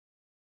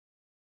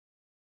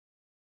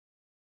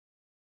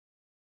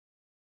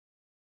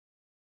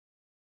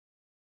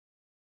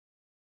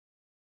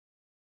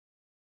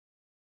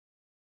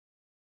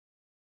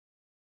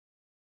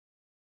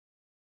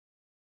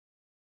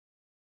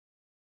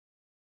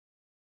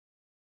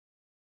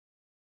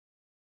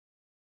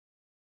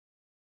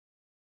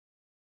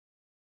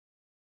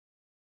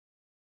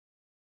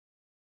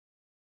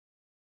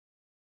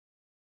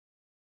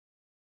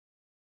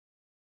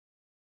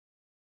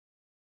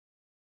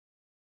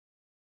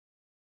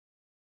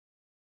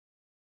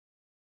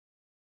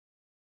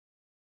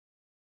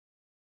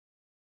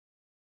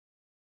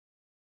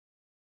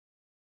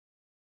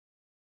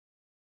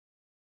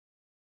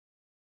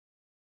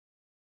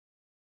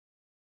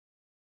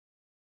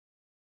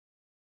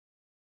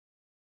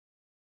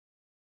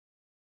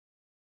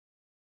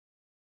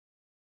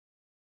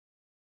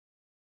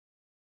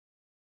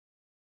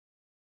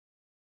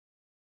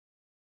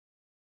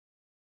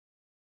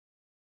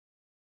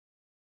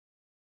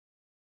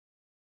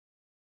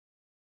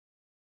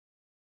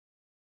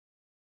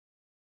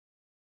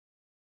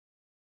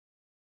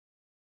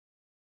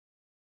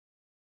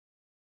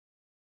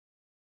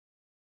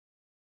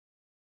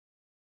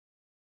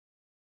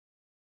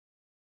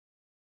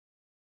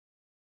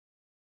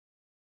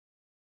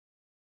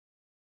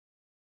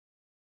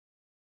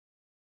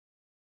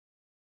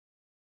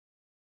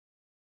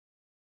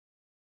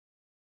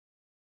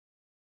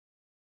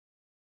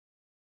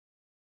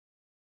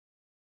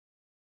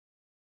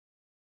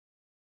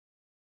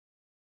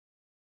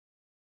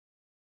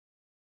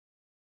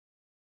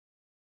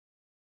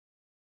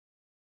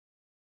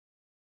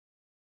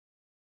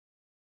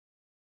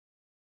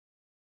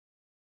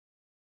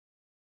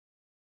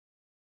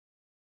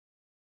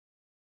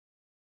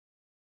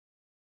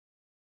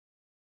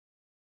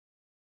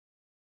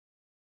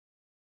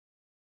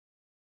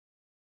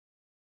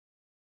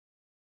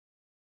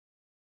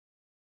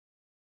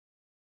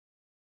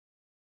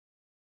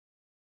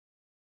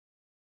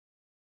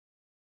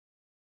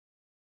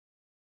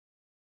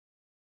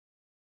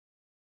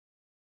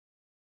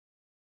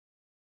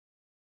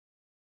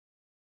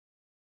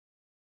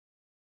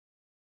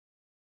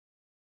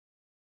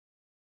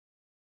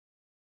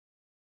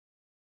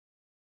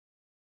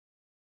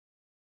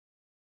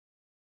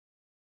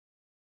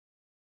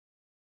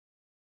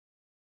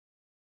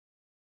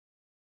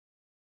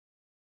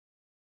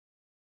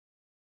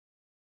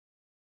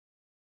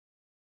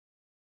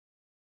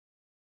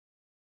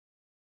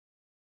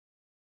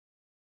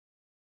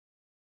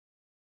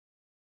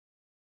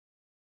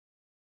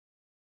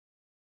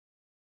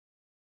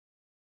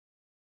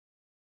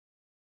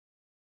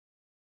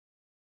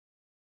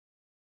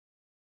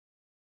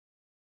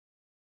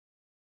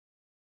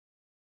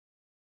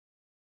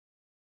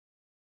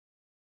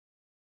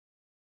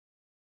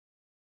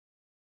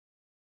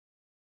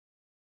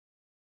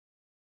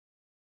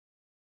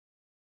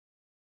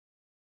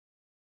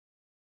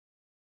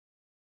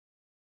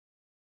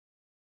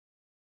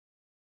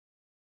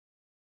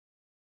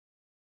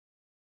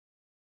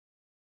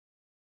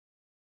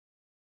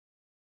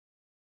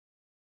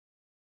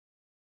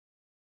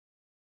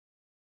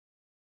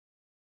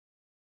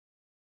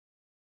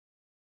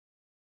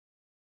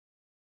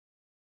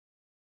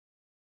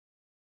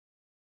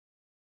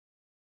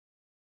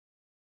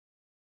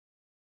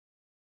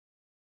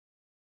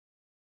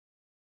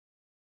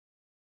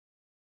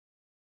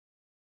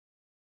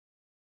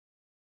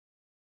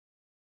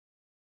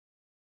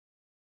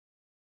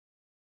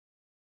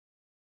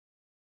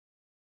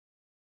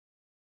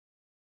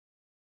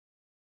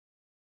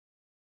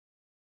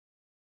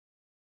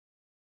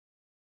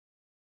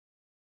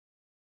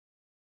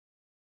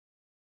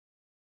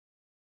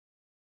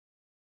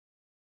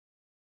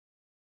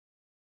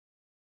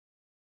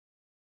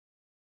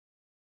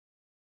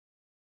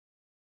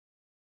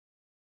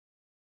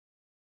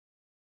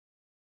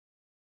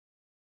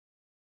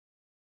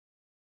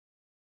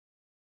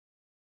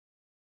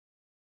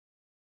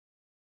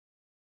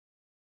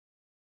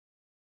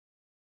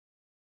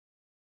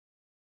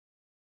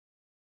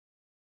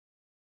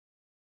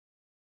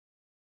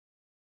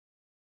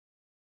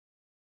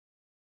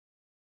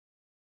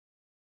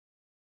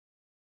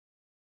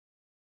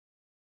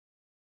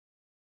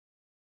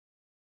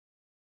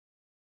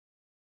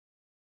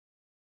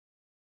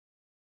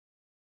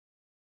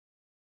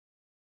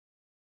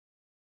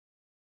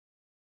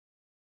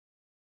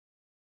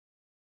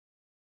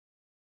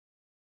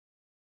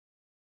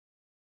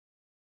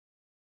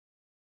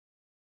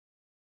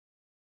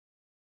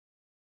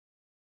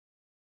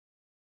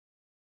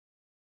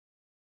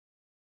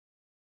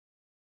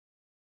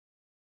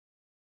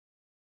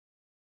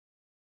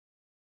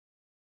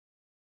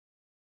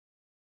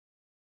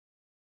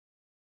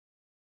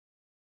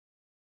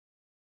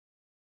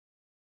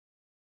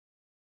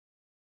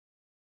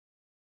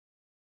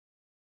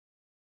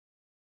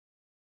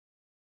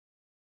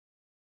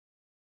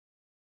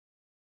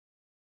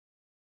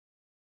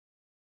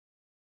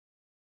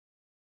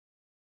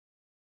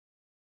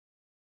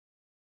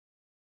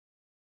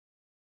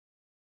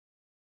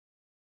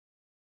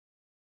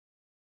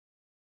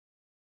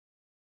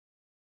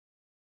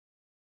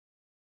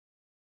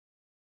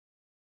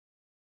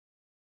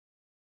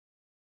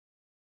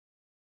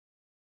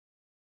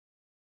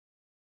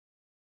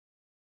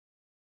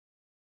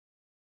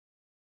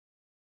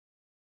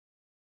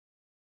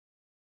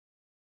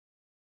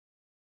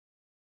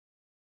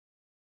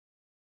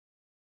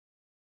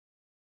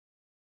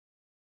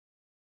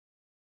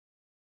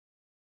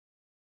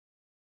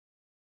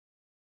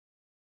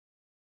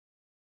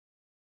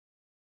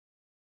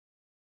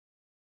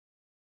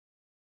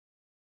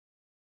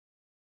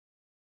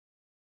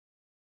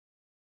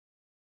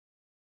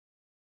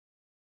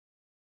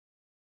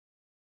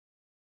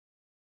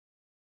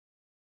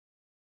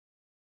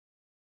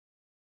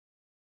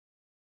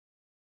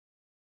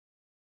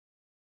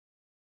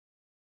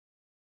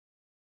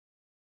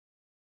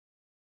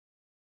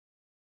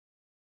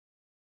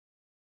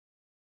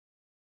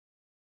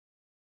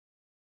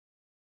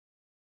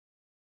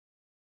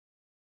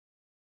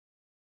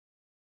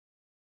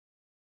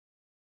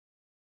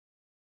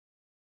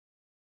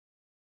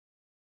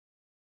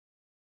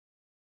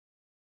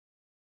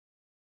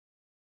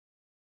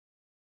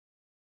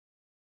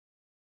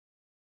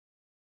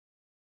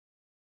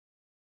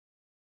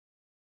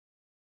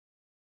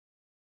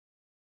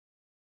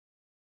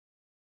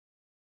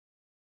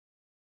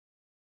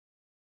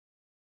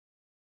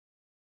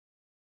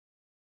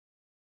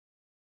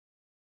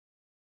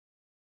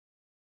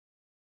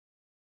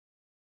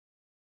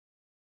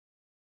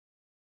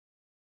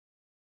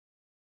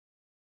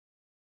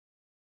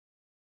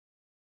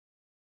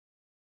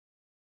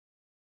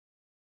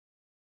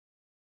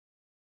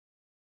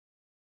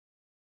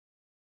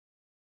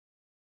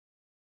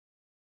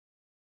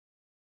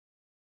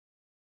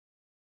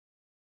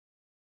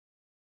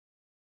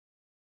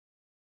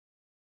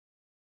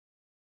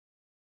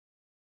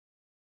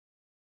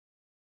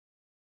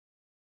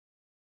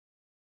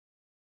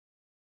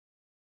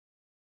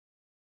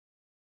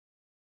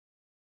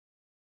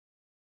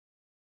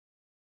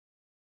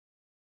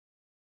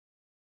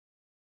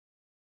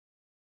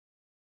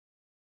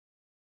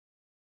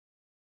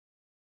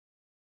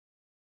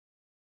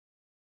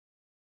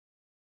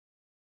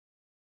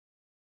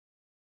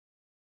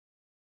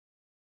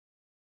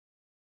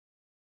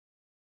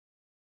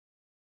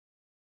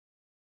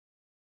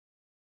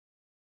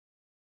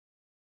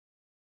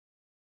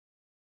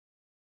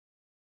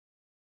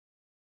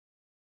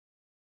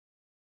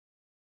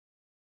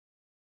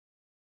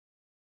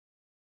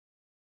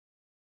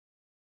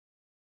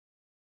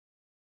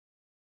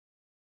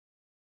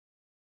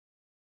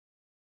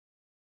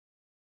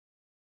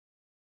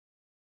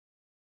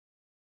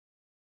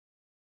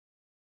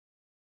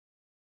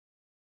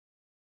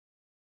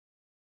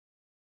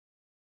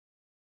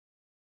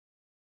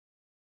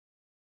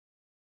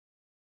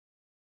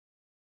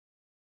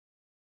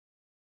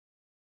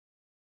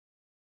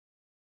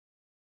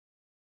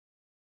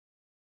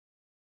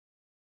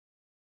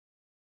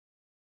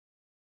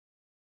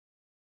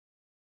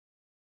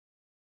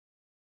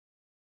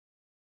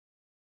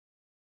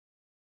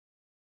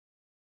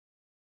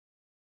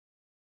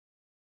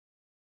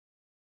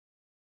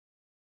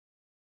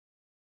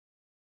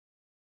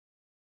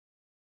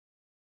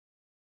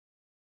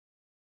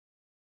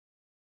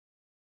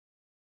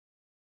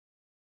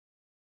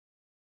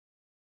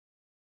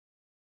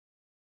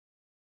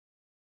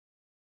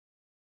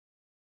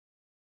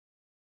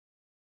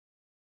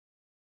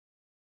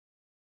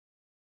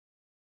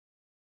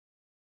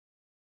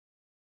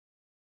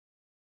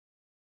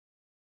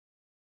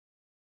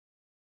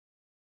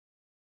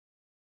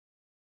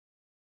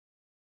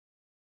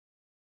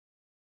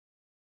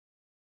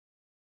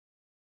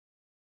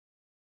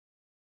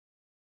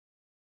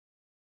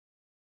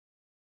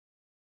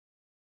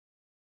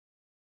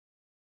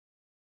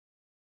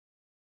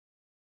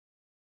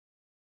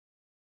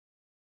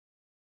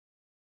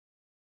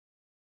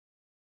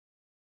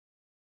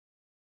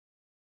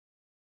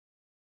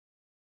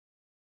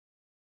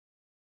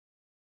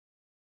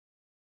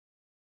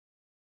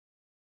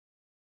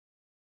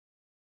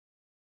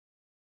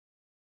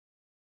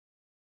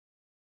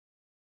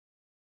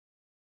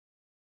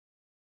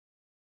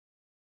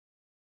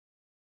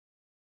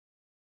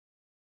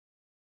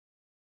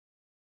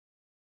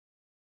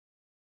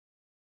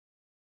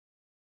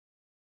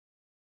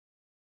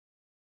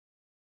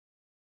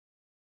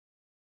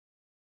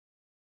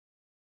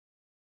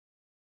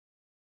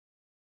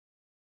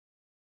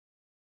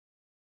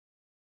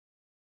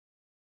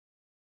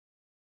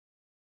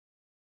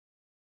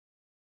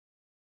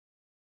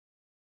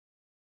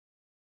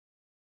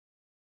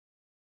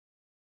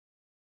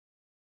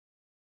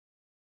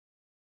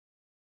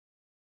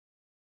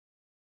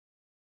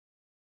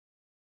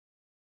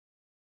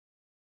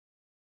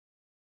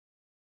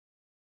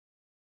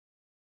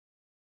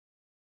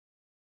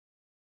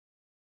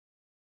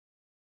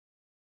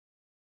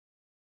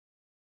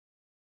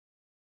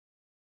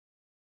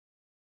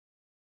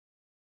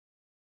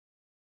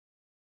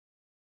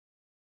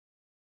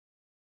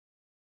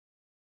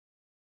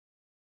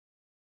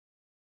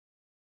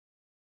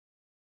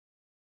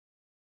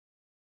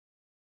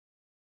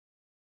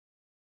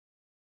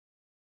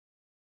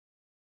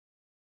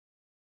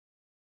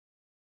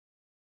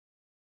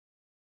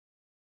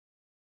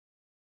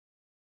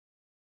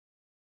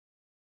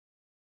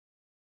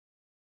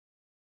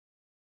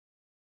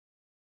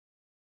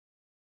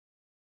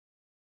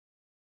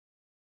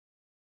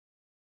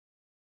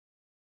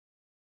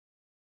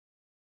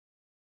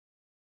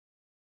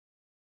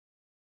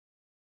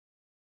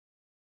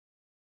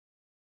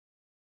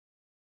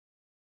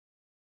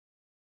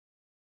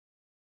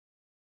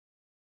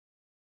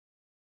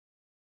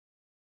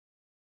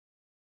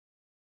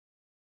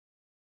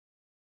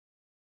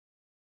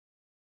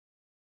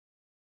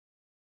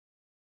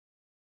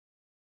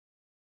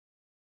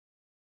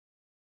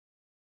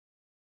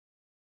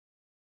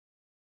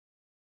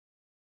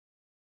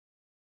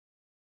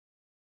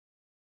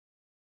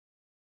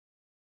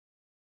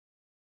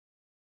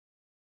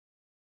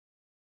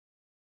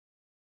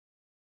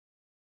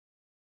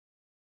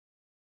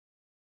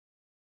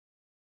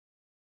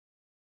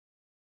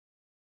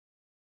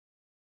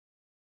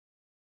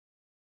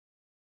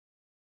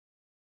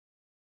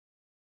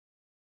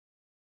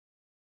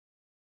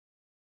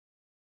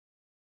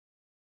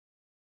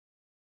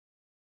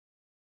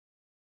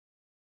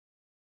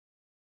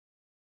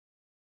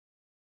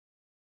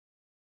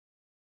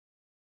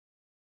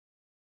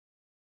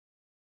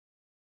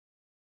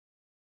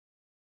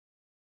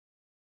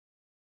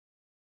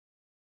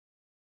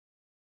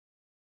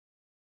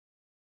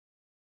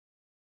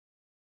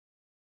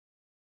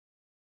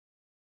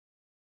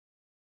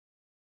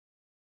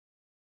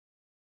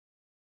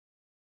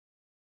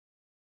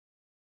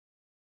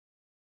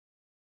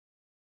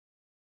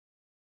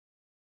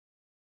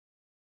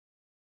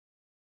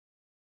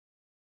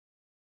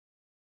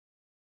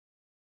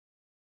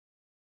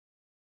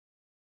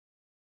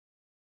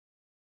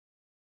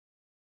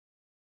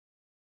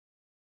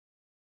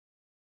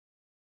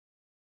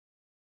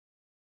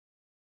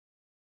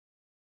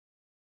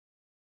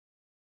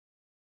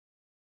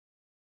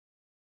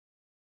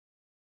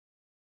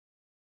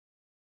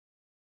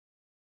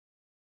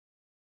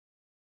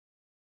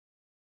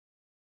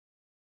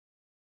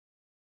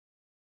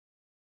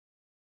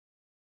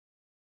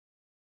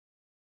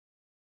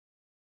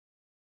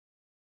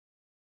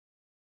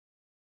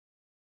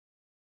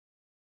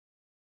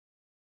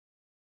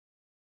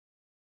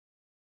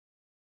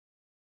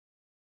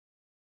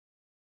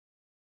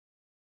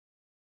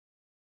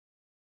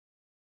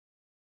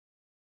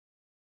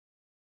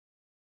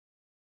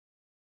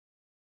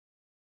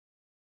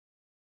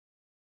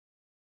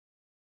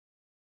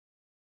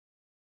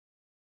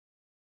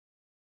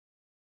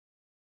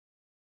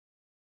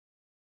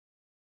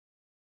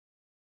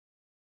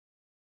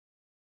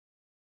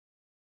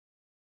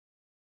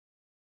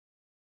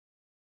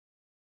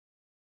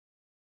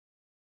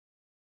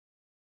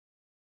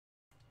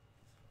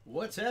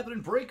What's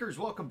happening, breakers?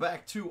 Welcome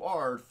back to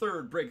our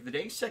third break of the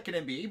day. Second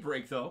NBA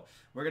break, though.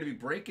 We're going to be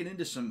breaking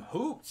into some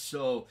hoops.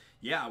 So,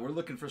 yeah, we're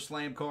looking for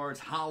slam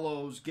cards,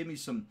 hollows. Give me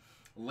some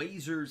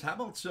lasers. How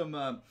about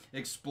some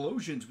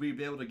explosions? We'd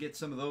be able to get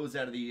some of those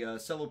out of the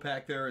cello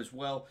pack there as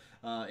well.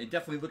 And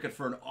definitely looking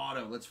for an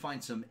auto. Let's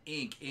find some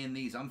ink in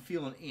these. I'm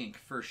feeling ink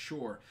for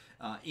sure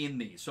in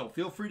these. So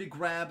feel free to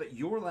grab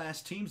your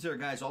last teams there,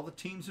 guys. All the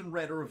teams in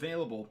red are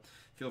available.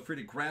 Feel free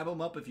to grab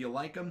them up if you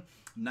like them.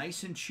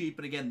 Nice and cheap.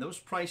 And again, those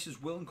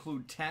prices will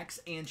include tax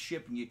and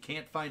shipping. You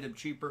can't find them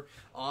cheaper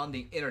on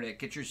the internet.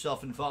 Get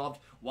yourself involved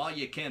while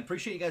you can.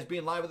 Appreciate you guys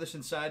being live with us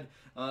inside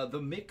the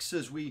mix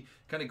as we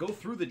kind of go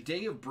through the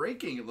day of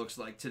breaking, it looks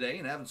like, today,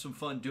 and having some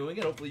fun doing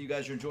it. Hopefully you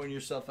guys are enjoying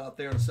yourself out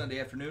there on a Sunday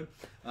afternoon.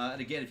 And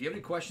again, if you have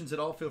any questions at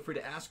all, feel free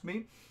to ask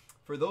me.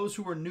 For those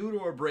who are new to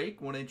our break,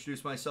 I want to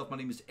introduce myself. My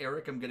name is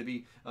Eric. I'm going to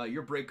be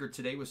your breaker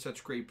today with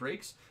such great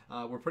breaks.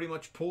 We're pretty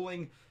much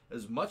pulling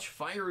as much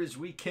fire as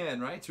we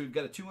can, right? So we've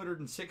got a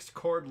 206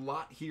 card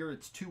lot here.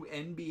 It's 2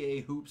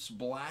 NBA Hoops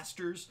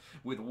blasters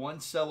with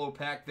 1 cello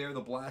pack there. The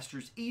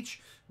blasters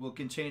each will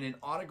contain an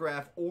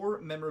autograph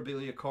or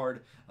memorabilia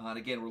card. And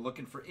again, we're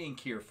looking for ink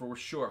here for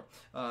sure.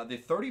 The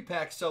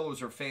 30-pack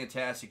cellos are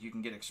fantastic. You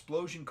can get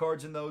explosion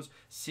cards in those,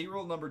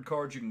 serial numbered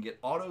cards. You can get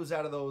autos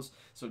out of those.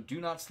 So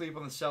do not sleep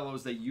on the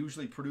cellos. They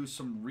usually produce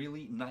some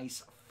really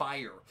nice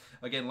fire.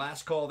 Again,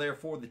 last call there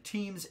for the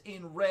teams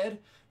in red.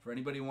 For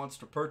anybody who wants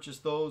to purchase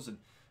those and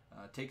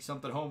take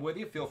something home with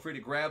you, feel free to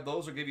grab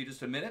those. I'll give you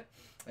just a minute.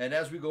 And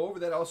as we go over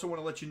that, I also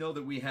want to let you know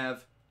that we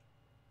have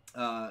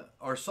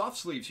our soft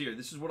sleeves here.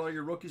 This is what all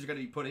your rookies are going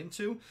to be put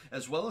into,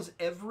 as well as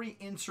every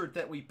insert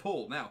that we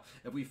pull. Now,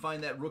 if we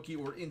find that rookie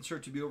or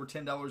insert to be over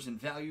 $10 in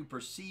value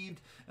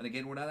perceived, and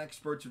again, we're not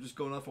experts, we're just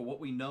going off of what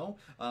we know,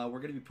 we're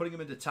going to be putting them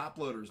into top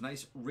loaders.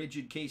 Nice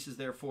rigid cases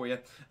there for you.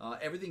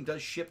 Everything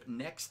does ship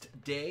next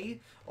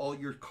day. All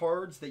your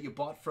cards that you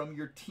bought from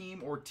your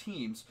team or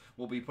teams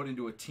will be put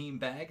into a team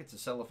bag. It's a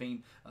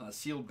cellophane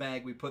sealed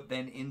bag. We put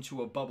then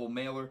into a bubble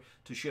mailer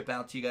to ship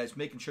out to you guys,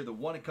 making sure that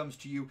one, it comes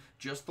to you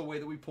just the way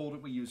that we pulled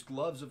it. We use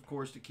gloves, of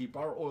course, to keep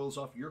our oils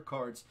off your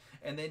cards,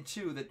 and then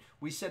 2, that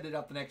we send it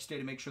out the next day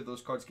to make sure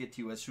those cards get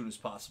to you as soon as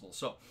possible.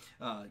 So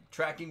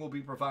tracking will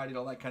be provided,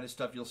 all that kind of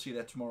stuff. You'll see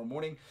that tomorrow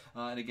morning.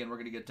 And again, we're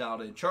going to get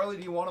dialed in. Charlie,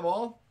 do you want them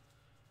all?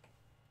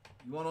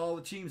 You want all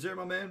the teams there,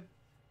 my man?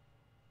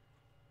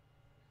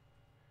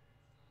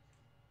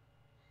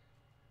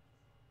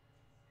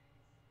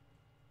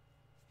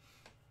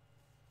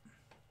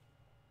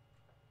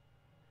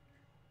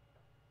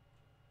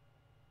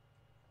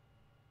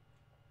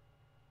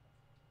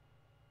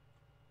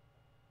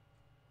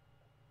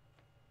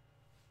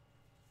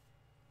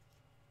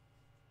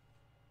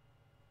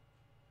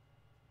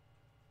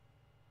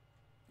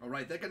 All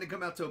right, that's going to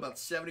come out to about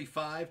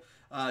 75.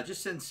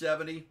 Just send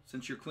 70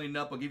 since you're cleaning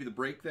up. I'll give you the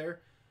break there.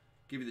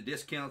 Give you the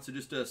discount, so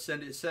just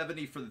send it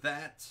 70 for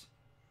that.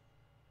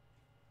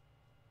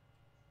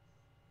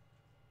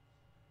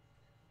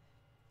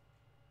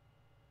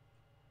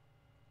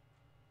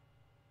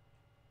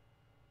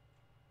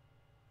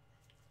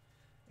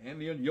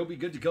 And you'll be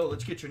good to go.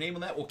 Let's get your name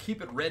on that. We'll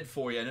keep it red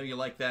for you. I know you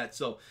like that,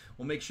 so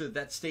we'll make sure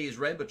that stays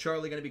red. But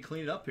Charlie going to be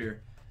cleaning up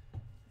here.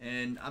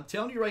 And I'm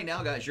telling you right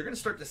now, guys, you're going to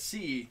start to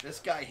see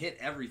this guy hit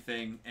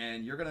everything,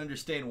 and you're going to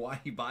understand why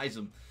he buys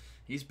them.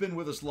 He's been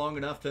with us long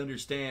enough to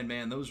understand,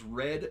 man, those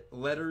red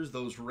letters,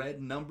 those red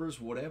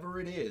numbers, whatever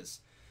it is,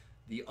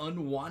 the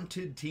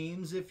unwanted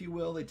teams, if you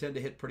will, they tend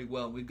to hit pretty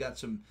well. We've got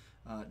some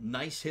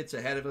nice hits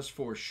ahead of us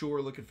for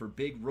sure, looking for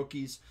big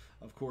rookies.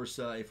 Of course,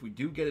 if we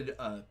do get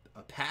a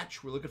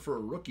patch, we're looking for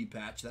a rookie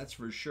patch, that's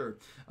for sure.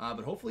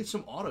 But hopefully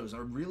some autos. I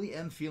really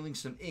am feeling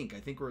some ink. I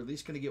think we're at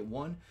least going to get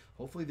 1.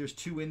 Hopefully there's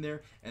 2 in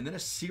there. And then a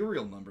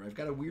serial number. I've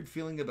got a weird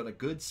feeling about a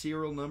good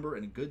serial number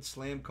and a good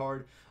slam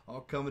card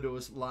all coming to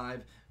us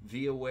live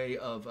via way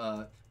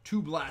of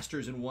 2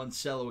 blasters and 1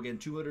 cello. Again,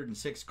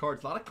 206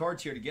 cards. A lot of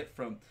cards here to get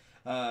from.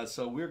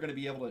 So we're going to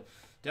be able to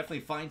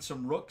definitely find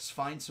some rooks,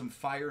 find some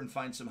fire, and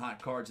find some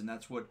hot cards, and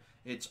that's what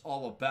it's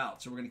all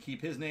about. So we're going to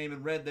keep his name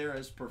in red there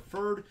as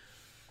preferred.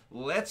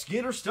 Let's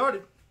get her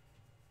started.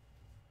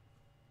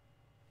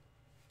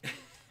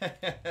 All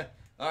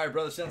right,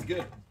 brother, sounds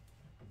good.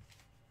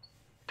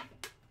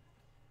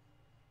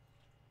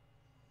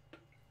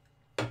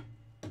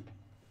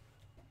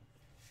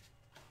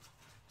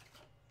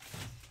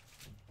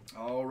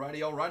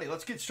 Alrighty.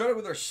 Let's get started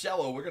with our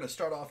cello. We're going to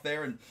start off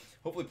there and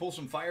hopefully pull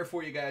some fire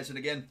for you guys. And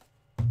again,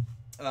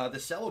 the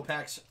cello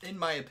packs, in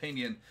my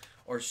opinion,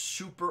 are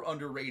super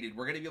underrated.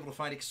 We're going to be able to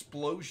find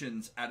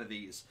explosions out of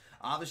these.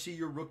 Obviously,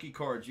 your rookie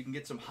cards, you can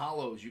get some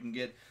hollows. You can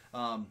get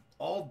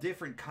all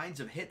different kinds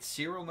of hit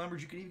serial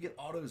numbers. You can even get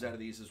autos out of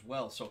these as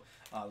well. So,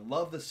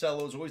 love the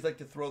cellos. Always like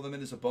to throw them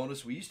in as a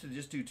bonus. We used to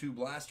just do 2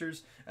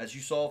 blasters, as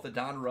you saw with the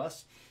Don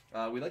Russ.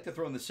 We like to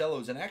throw in the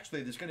cellos, and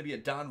actually there's going to be a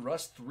Don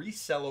Russ 3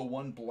 cello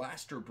 1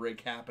 blaster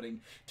break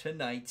happening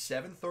tonight,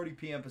 7:30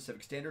 p.m.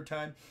 Pacific Standard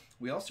Time.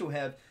 We also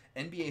have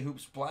NBA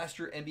Hoops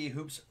Blaster, NBA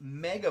Hoops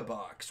Mega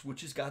Box,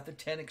 which has got the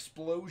 10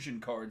 explosion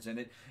cards in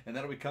it, and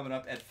that'll be coming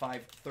up at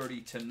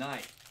 5:30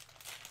 tonight.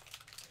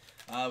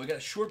 We got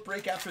a short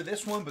break after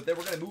this one, but then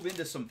we're going to move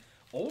into some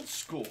old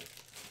school.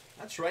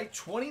 That's right,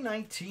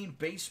 2019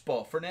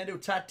 baseball. Fernando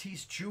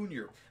Tatis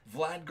Jr.,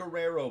 Vlad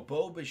Guerrero,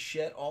 Bo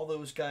Bichette, all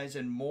those guys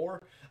and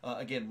more.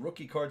 Again,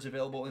 rookie cards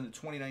available in the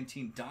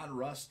 2019 Don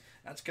Russ.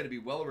 That's going to be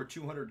well over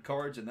 200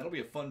 cards, and that'll be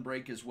a fun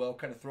break as well,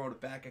 kind of throwing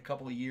it back a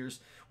couple of years.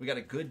 We got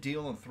a good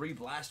deal on 3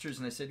 blasters,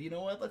 and I said, you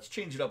know what, let's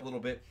change it up a little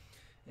bit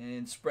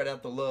and spread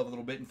out the love a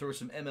little bit and throw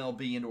some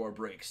MLB into our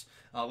breaks.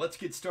 Let's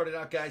get started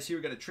out, guys. Here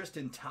we got a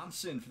Tristan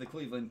Thompson for the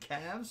Cleveland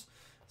Cavs.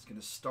 It's going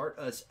to start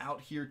us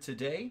out here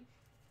today.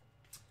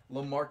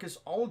 LaMarcus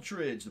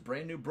Aldridge, the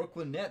brand new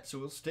Brooklyn Nets, so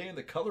we'll stay in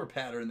the color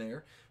pattern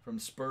there from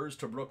Spurs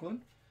to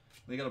Brooklyn.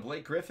 We got a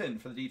Blake Griffin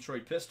for the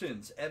Detroit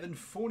Pistons, Evan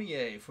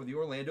Fournier for the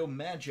Orlando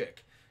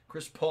Magic,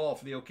 Chris Paul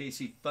for the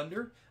OKC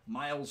Thunder,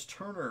 Miles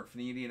Turner for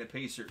the Indiana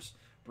Pacers,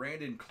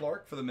 Brandon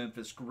Clark for the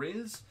Memphis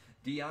Grizz,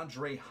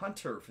 DeAndre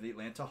Hunter for the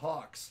Atlanta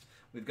Hawks.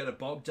 We've got a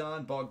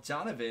Bogdan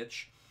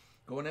Bogdanovic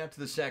going out to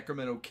the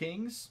Sacramento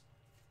Kings,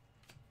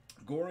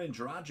 Goran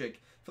Dragic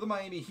for the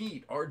Miami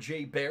Heat,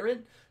 R.J.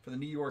 Barrett for the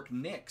New York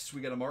Knicks. We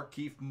got a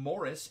Markieff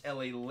Morris,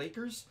 L.A.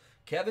 Lakers,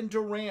 Kevin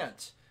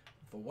Durant,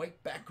 the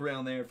white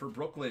background there for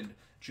Brooklyn,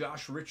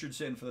 Josh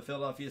Richardson for the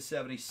Philadelphia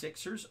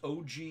 76ers,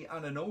 OG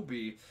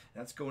Anunoby,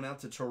 that's going out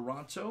to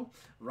Toronto,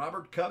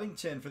 Robert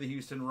Covington for the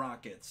Houston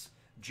Rockets,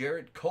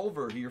 Jarrett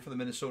Culver here for the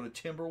Minnesota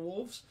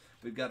Timberwolves.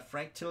 We've got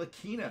Frank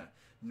Ntilikina,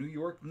 New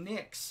York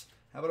Knicks.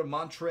 How about a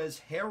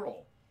Montrezl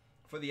Harrell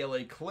for the LA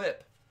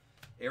Clip?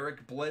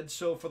 Eric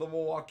Bledsoe for the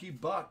Milwaukee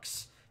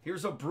Bucks.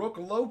 Here's a Brook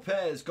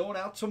Lopez going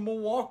out to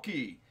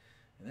Milwaukee.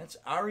 And that's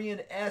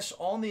Arian S.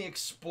 on the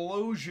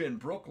explosion.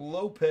 Brook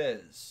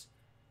Lopez.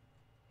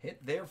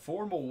 Hit there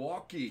for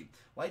Milwaukee.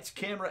 Lights,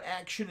 camera,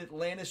 action.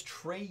 Atlanta's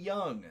Trae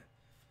Young.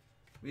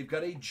 We've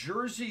got a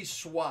jersey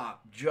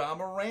swap. Ja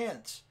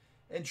Morant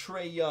and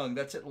Trae Young.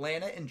 That's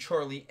Atlanta and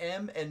Charlie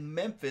M. and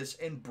Memphis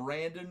and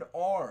Brandon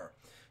R.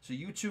 So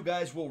you two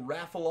guys will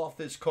raffle off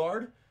this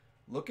card.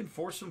 Looking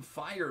for some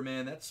fire,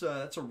 man. That's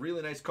a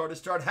really nice card to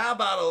start. How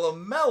about a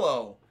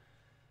LaMelo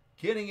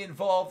getting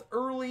involved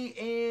early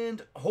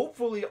and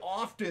hopefully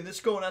often? This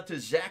going out to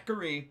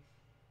Zachary.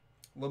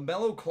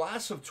 LaMelo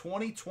class of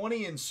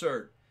 2020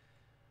 insert.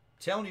 I'm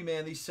telling you,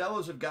 man, these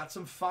cellos have got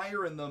some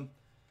fire in them.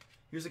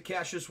 Here's a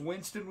Cassius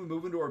Winston. We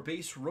move into our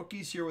base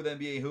rookies here with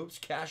NBA Hoops.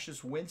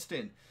 Cassius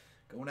Winston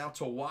going out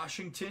to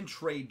Washington.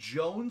 Trey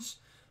Jones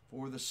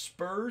for the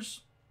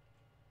Spurs.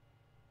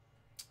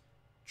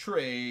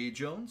 Trey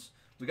Jones.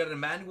 We got an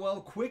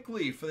Emmanuel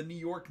Quickley for the New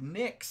York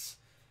Knicks.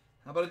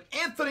 How about an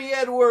Anthony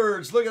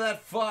Edwards? Look at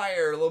that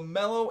fire.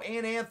 LaMelo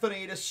and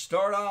Anthony to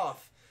start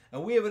off.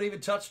 And we haven't even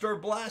touched our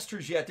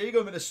blasters yet. There you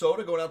go,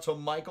 Minnesota, going out to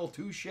Michael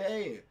Touche.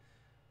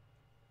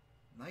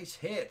 Nice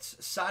hits.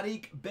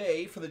 Sadiq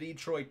Bey for the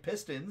Detroit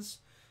Pistons.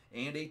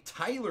 And a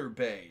Tyler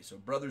Bey. So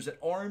brothers at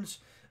arms.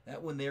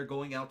 That one there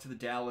going out to the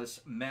Dallas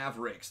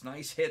Mavericks.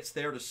 Nice hits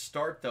there to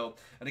start, though.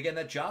 And again,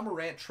 that Ja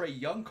Morant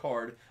Trae Young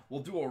card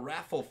we'll do a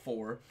raffle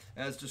for.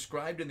 As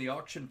described in the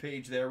auction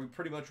page there, we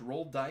pretty much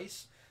rolled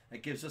dice.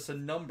 That gives us a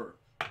number.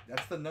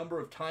 That's the number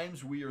of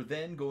times we are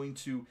then going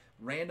to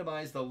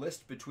randomize the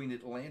list between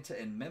Atlanta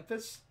and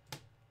Memphis.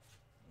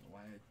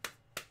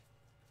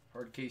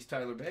 Hard case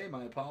Tyler Bey,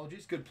 my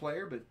apologies. Good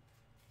player, but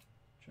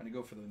trying to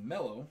go for the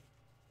Melo.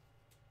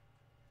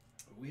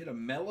 We had a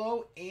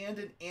Melo and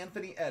an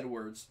Anthony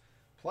Edwards,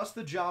 plus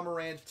the Ja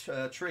Morant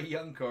Trae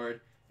Young card,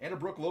 and a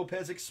Brook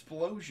Lopez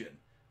explosion.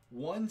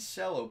 One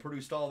cello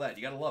produced all that.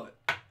 You got to love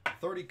it.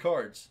 30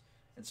 cards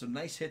and some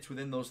nice hits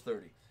within those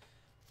 30.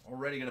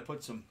 Already going to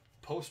put some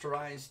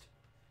posterized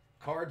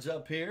cards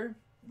up here.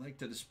 I like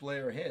to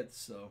display our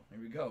hits, so here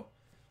we go.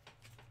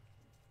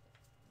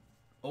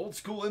 Old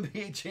school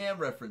NBA Jam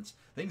reference.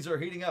 Things are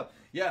heating up.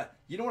 Yeah,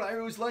 you know what I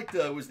always liked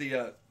was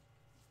the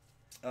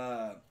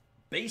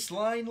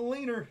baseline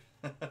leaner.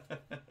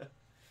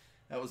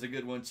 That was a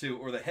good one too.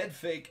 Or the head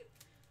fake.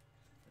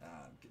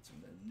 Get some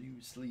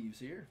new sleeves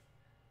here.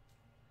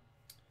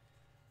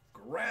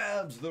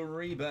 Grabs the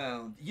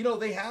rebound. You know,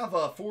 they have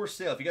a for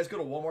sale. If you guys go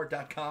to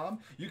Walmart.com,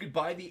 you could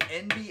buy the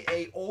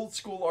NBA old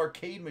school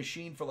arcade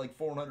machine for like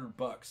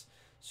 $400.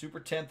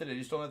 Super tempted. I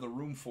just don't have the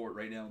room for it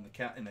right now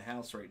in the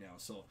house right now.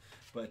 So,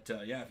 but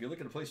yeah, if you're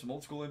looking to play some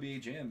old school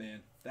NBA Jam,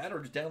 man, that or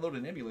just download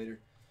an emulator.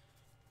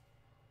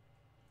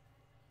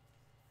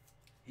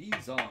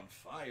 He's on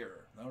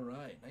fire. All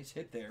right, nice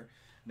hit there.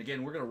 And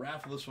again, we're gonna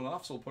raffle this one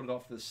off, so we'll put it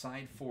off to the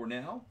side for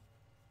now.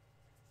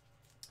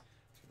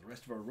 The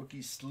rest of our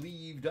rookies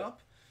sleeved up.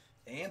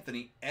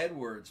 Anthony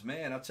Edwards,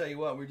 man, I'll tell you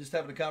what, we were just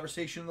having a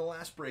conversation in the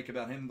last break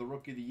about him, the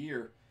Rookie of the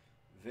Year.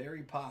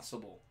 Very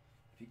possible.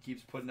 If he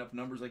keeps putting up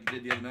numbers like he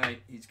did the other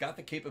night, he's got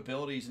the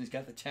capabilities and he's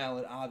got the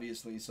talent,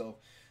 obviously. So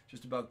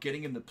just about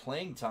getting him the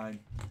playing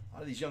time. A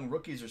lot of these young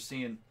rookies are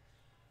seeing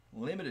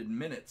limited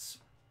minutes.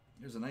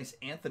 There's a nice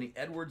Anthony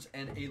Edwards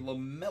and a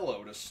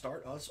LaMelo to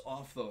start us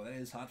off, though. That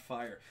is hot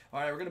fire. All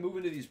right, we're going to move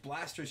into these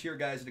blasters here,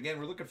 guys. And again,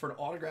 we're looking for an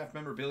autographed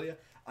memorabilia.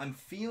 I'm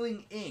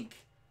feeling ink.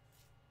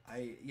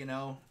 You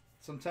know,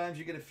 sometimes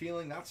you get a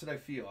feeling. That's what I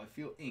feel. I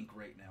feel ink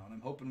right now, and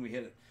I'm hoping we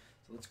hit it.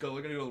 So let's go.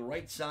 We're going to go to the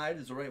right side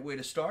is the right way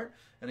to start.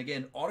 And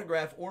again,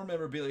 autograph or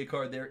memorabilia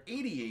card there.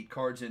 88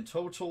 cards in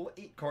total.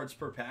 8 cards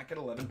per pack at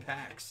 11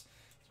 packs.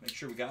 Let's make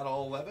sure we got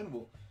all 11.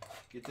 We'll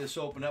get this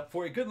opened up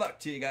for you. Good luck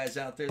to you guys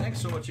out there.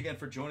 Thanks so much again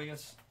for joining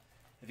us.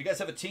 If you guys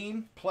have a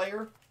team,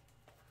 player,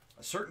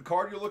 a certain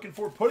card you're looking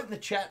for, put it in the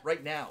chat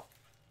right now.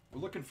 We're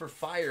looking for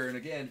fire. And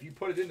again, if you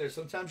put it in there,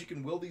 sometimes you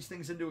can will these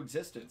things into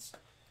existence.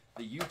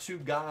 The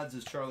YouTube gods,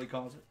 as Charlie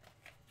calls it.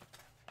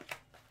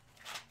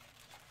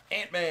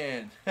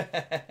 Ant-Man.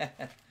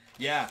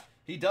 Yeah,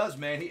 he does,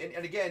 man.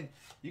 And again,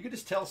 you can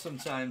just tell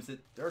sometimes that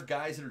there are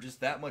guys that are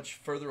just that much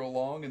further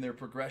along in their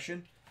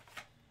progression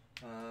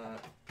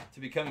to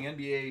becoming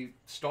NBA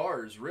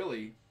stars,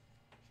 really.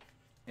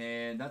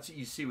 And that's what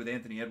you see with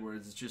Anthony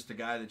Edwards. It's just a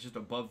guy that's just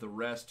above the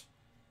rest.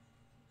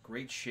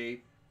 Great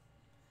shape.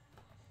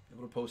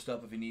 Able to post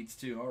up if he needs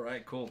to. All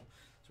right, cool.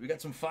 So we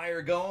got some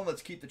fire going.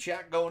 Let's keep the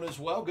chat going as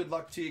well. Good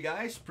luck to you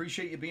guys.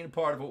 Appreciate you being a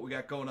part of what we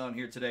got going on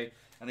here today.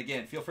 And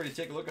again, feel free to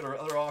take a look at our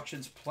other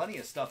auctions. Plenty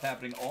of stuff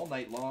happening all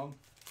night long.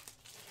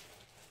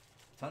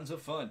 Tons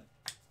of fun.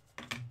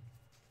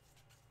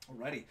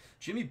 Alrighty.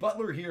 Jimmy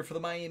Butler here for the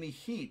Miami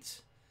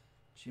Heat.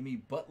 Jimmy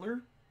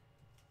Butler.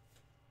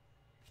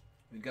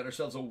 We've got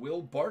ourselves a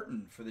Will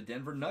Barton for the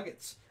Denver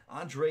Nuggets.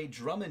 Andre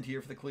Drummond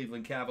here for the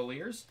Cleveland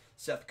Cavaliers.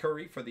 Seth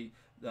Curry for the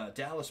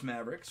Dallas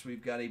Mavericks.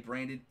 We've got a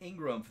Brandon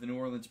Ingram for the New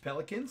Orleans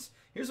Pelicans.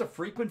 Here's a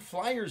frequent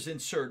Flyers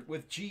insert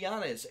with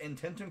Giannis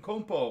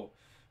Antetokounmpo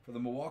for the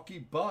Milwaukee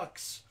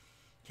Bucks.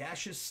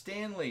 Cassius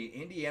Stanley,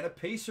 Indiana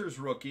Pacers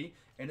rookie,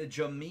 and a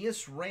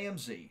Jamias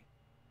Ramsey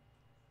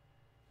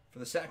for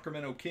the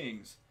Sacramento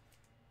Kings.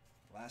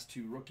 Last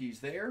 2 rookies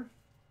there.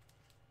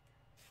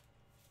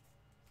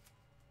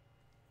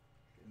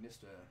 I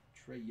missed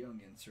a Trae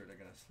Young insert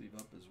I got to sleeve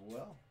up as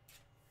well.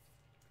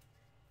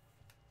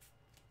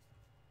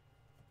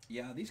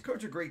 Yeah, these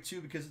cards are great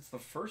too because it's the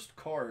first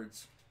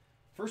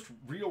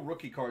real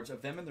rookie cards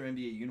of them in their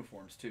NBA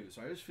uniforms too.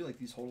 So I just feel like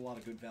these hold a lot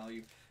of good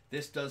value.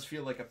 This does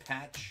feel like a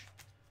patch,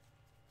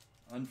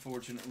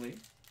 unfortunately.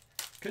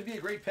 Could be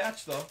a great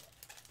patch though.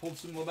 Pulled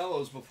some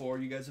LaMelos before.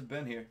 You guys have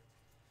been here.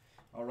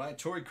 All right,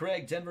 Torrey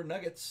Craig, Denver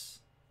Nuggets.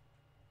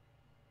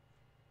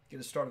 Get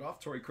us started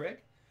off, Torrey Craig.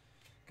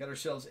 Got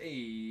ourselves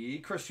a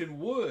Christian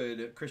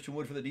Wood. Christian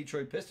Wood for the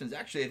Detroit Pistons.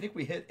 Actually, I think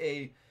we hit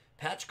a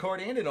patch card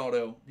and an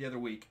auto the other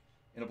week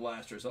in a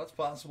blaster, so that's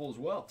possible as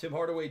well. Tim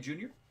Hardaway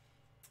Jr.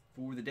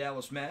 for the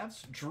Dallas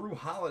Mavs. Drew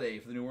Holiday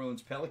for the New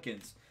Orleans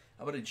Pelicans.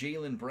 How about a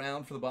Jaylen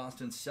Brown for the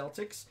Boston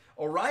Celtics?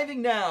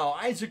 Arriving now,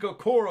 Isaac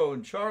Okoro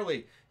and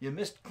Charlie. You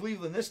missed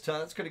Cleveland this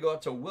time. It's going to go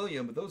out to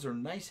William, but those are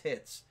nice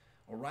hits.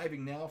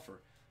 Arriving now for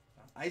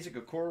Isaac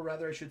Okoro,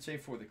 rather, I should say,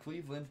 for the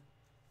Cleveland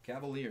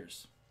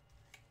Cavaliers.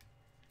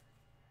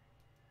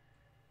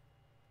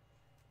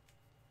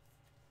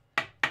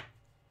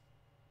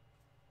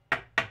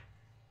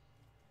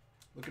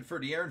 Looking for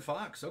De'Aaron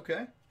Fox.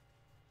 Okay.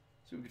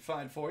 See what we can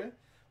find for you.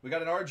 We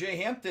got an R.J.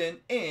 Hampton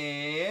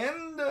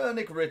and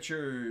Nick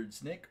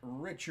Richards. Nick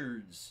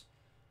Richards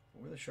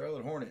for the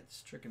Charlotte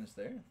Hornets. Tricking us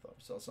there. Thought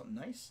we saw something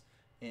nice.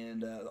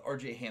 And the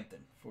R.J.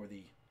 Hampton for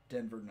the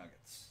Denver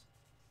Nuggets.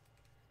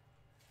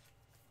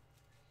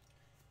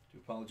 Do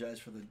apologize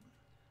for the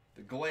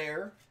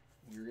glare.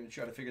 We're going to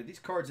try to figure these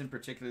cards in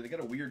particular. They got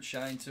a weird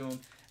shine to them.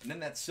 And then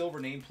that silver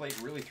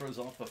nameplate really throws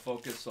off the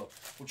focus. So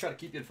we'll try to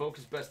keep you in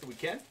focus best that we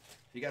can.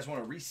 If you guys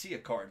want to re-see a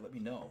card, let me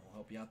know. We'll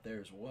help you out there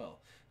as well.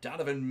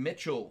 Donovan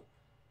Mitchell.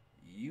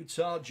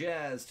 Utah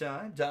Jazz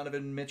time.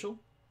 Donovan Mitchell.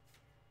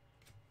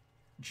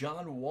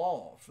 John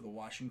Wall for the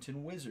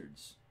Washington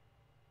Wizards.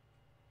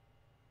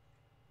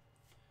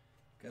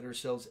 Got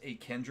ourselves a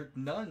Kendrick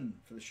Nunn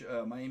for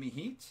the Miami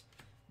Heat.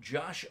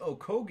 Josh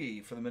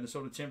Okogie for the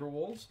Minnesota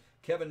Timberwolves.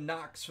 Kevin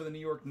Knox for the New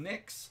York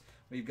Knicks.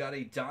 We've got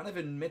a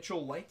Donovan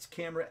Mitchell lights,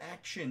 camera,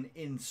 action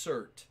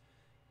insert.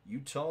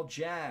 Utah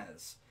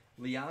Jazz.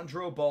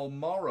 Leandro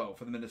Balmaro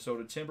for the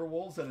Minnesota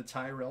Timberwolves and a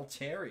Tyrell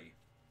Terry.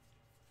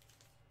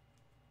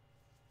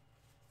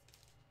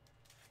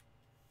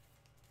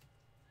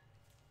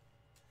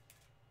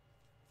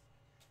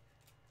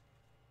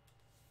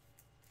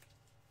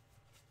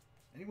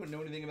 Anyone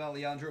know anything about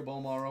Leandro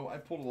Balmaro? I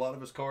pulled a lot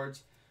of his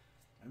cards.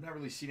 I've not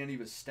really seen any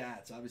of his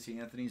stats. Obviously,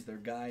 Anthony's their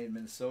guy in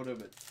Minnesota,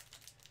 but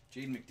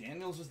Jaden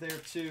McDaniels was there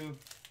too.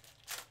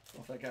 I don't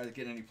know if that guy's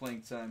getting any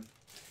playing time.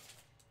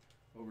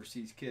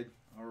 Overseas kid.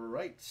 All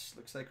right.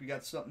 Looks like we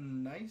got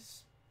something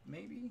nice,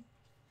 maybe.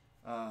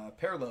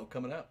 Parallel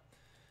coming up.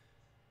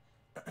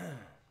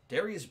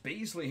 Darius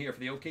Baisley here for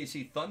the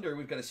OKC Thunder.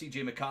 We've got a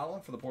CJ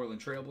McCollum for the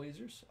Portland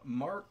Trailblazers.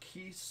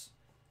 Marquise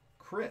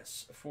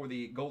Chris for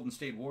the Golden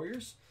State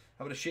Warriors.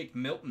 How about a Shake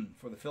Milton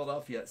for the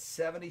Philadelphia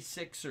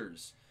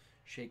 76ers?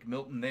 Shake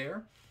Milton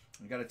there.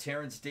 We got a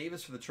Terrence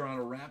Davis for the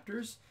Toronto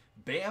Raptors.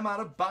 Bam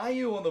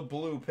Adebayo on the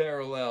blue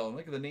parallel.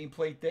 Look at the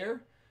nameplate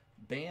there.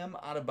 Bam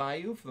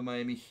Adebayo for the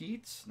Miami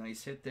Heat.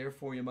 Nice hit there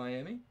for you,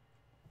 Miami.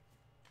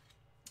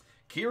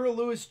 Kira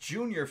Lewis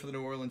Jr. for the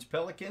New Orleans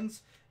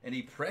Pelicans. And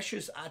a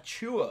Precious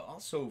Achiuwa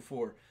also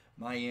for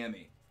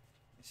Miami.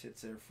 Nice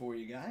hits there for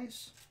you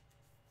guys.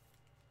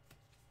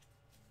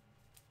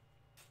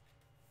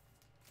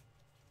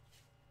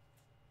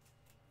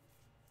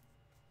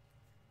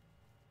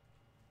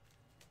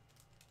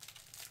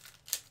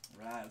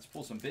 right, let's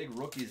pull some big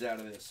rookies out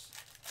of this.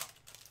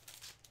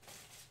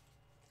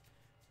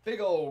 Big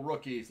old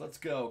rookies. Let's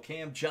go.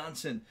 Cam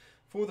Johnson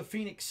for the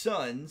Phoenix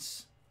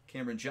Suns.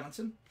 Cameron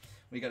Johnson.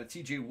 We got a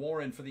T.J.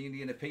 Warren for the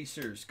Indiana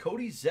Pacers.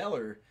 Cody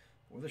Zeller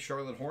for the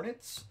Charlotte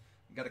Hornets.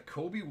 We got a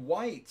Kobe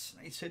White.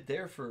 Nice hit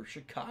there for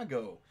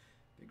Chicago.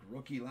 Big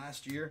rookie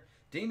last year.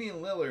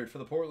 Damian Lillard for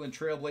the Portland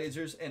Trail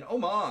Blazers. And oh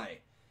my,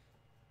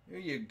 there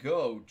you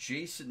go.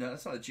 Jason. No,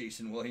 that's not a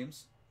Jason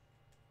Williams.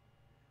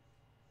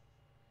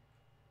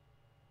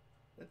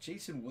 Is that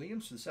Jason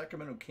Williams for the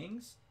Sacramento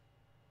Kings?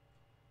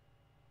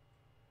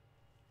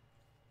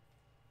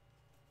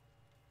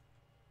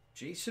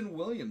 Jason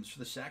Williams for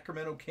the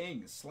Sacramento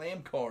Kings.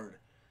 Slam card.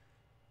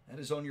 That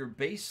is on your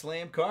base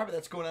slam card, but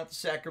that's going out to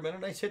Sacramento.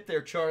 Nice hit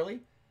there,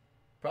 Charlie.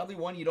 Probably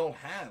one you don't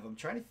have. I'm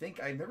trying to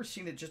think. I've never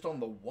seen it just on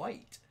the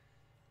white.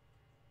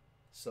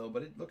 So,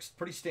 but it looks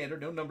pretty standard.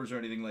 No numbers or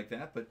anything like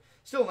that, but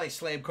still a nice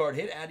slam card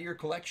hit. Add to your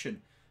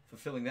collection.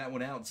 Fulfilling that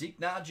one out.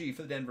 Zeke Naji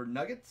for the Denver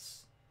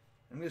Nuggets.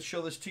 I'm going to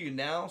show this to you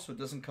now so it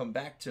doesn't come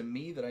back to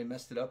me that I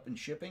messed it up in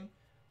shipping.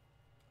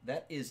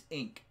 That is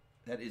ink.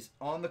 That is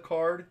on the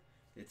card.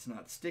 It's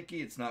not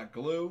sticky. It's not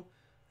glue.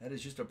 That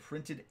is just a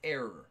printed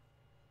error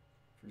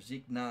for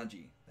Zeke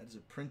Naji. That is a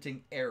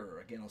printing error.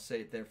 Again, I'll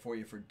say it there for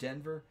you for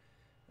Denver.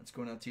 That's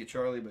going out to you,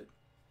 Charlie, but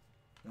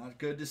not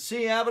good to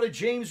see. How about a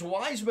James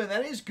Wiseman?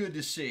 That is good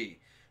to see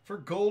for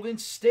Golden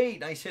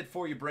State. Nice hit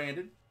for you,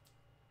 Brandon.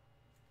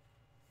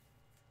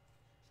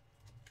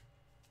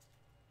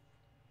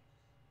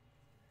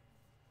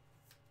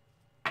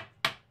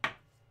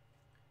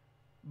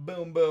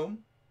 Boom, boom.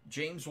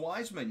 James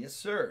Wiseman, yes,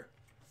 sir.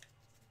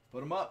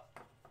 Put him up.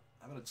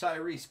 How about a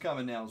Tyrese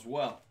coming now as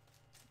well?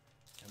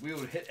 And we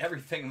would hit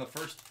everything in the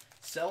first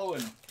cello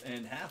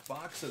and half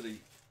box of the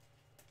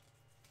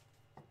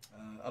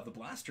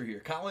blaster here.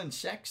 Colin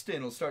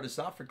Sexton will start us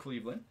off for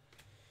Cleveland.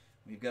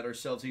 We've got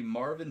ourselves a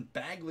Marvin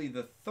Bagley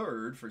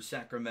III for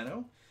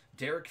Sacramento.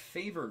 Derek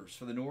Favors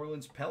for the New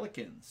Orleans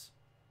Pelicans.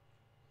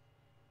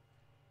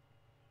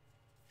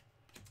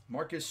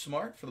 Marcus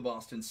Smart for the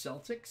Boston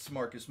Celtics.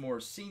 Marcus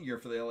Morris Sr.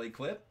 for the LA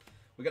Clip.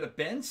 We got a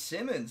Ben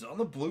Simmons on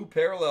the blue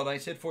parallel.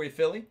 Nice hit for you,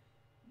 Philly.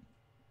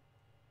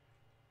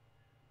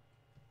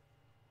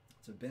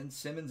 It's a Ben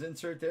Simmons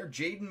insert there.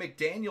 Jaden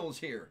McDaniels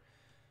here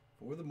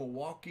for the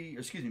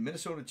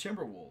Minnesota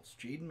Timberwolves.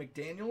 Jaden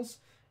McDaniels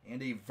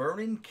and a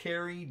Vernon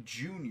Carey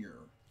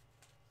Jr.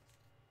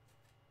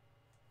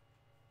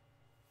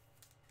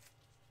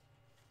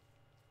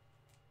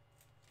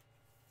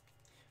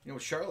 You know,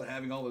 Charlotte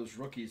having all those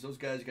rookies, those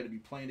guys got to be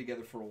playing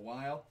together for a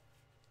while.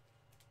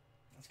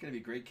 That's going to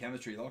be great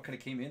chemistry. They all kind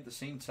of came in at the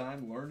same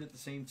time, learned at the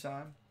same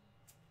time.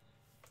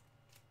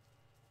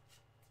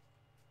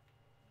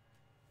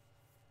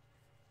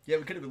 Yeah,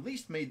 we could have at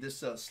least made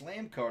this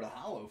slam card a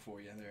hollow for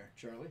you there,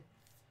 Charlie.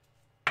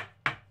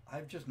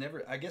 I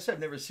guess I've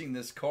never seen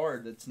this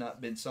card that's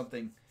not been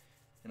something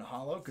in a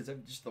hollow, because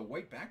just the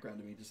white background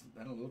to me just,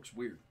 I don't know, looks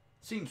weird.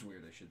 Seems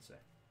weird, I should say.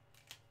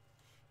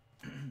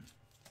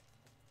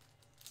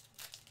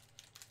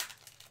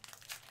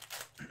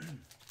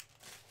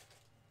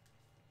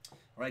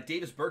 All right,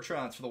 Davis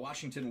Bertrand for the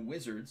Washington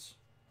Wizards.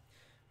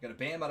 We've got a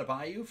Bam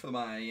Adebayo for the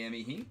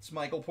Miami Heat. It's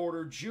Michael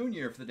Porter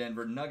Jr. for the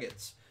Denver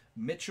Nuggets.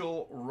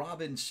 Mitchell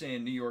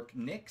Robinson, New York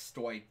Knicks.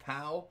 Dwight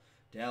Powell,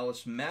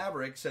 Dallas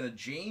Mavericks. And a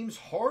James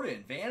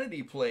Harden,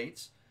 vanity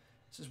plates.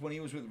 This is when he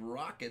was with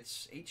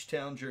Rockets.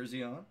 H-Town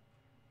jersey on.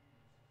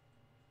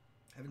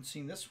 Haven't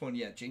seen this one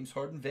yet. James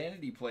Harden,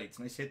 vanity plates.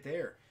 Nice hit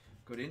there.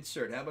 Good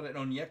insert. How about an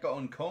Onyeka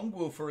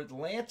Okongwu for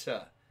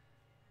Atlanta?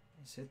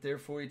 Nice hit there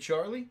for you,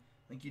 Charlie.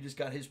 I think you just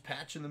got his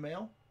patch in the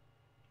mail.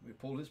 We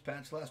pulled his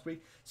patch last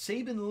week.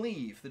 Saban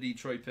Lee for the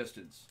Detroit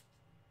Pistons.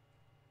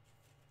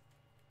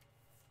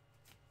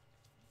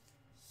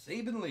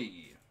 Saban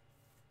Lee.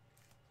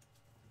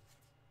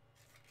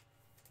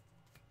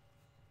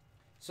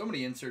 So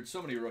many inserts,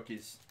 so many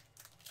rookies.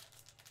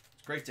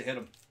 It's great to hit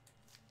them.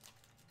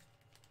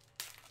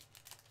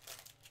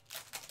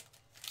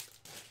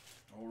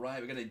 All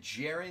right, we got a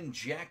Jaren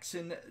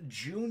Jackson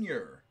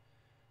Jr.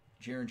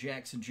 Jaren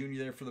Jackson Jr.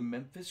 there for the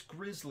Memphis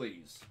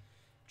Grizzlies.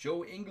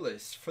 Joe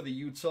Ingles for the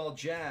Utah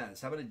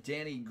Jazz. How about a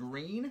Danny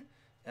Green?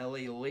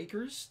 LA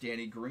Lakers.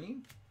 Danny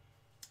Green.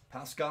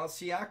 Pascal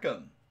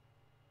Siakam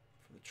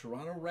for the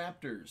Toronto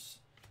Raptors.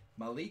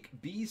 Malik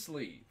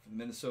Beasley for the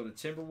Minnesota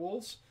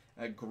Timberwolves.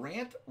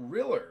 Grant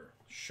Riller,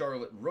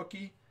 Charlotte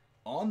rookie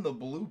on the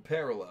blue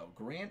parallel.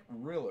 Grant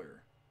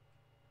Riller.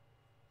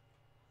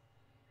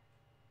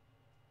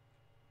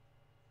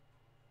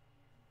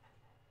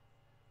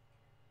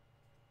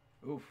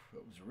 Oof,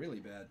 that was really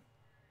bad.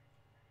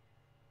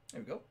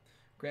 There we go.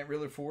 Grant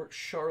Riller for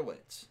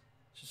Charlotte.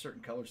 Just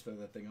certain colors throw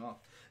that thing off.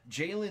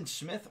 Jalen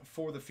Smith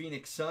for the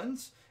Phoenix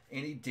Suns.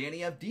 And a Danny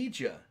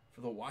Avdija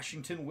for the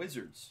Washington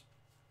Wizards.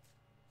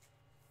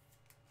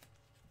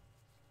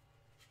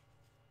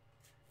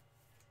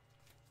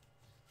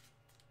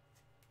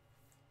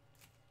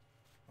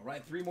 All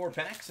right, 3 more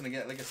packs. And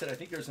again, like I said, I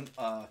think there's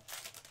a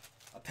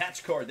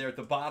patch card there at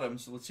the bottom.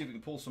 So let's see if we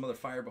can pull some other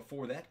fire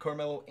before that.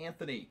 Carmelo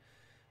Anthony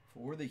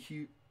for the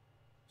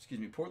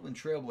Portland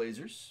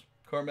Trailblazers.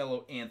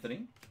 Carmelo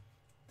Anthony.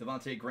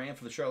 Devontae Graham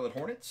for the Charlotte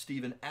Hornets.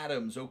 Steven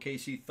Adams,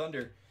 OKC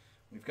Thunder.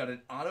 We've got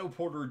an Otto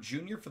Porter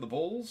Jr. for the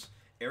Bulls.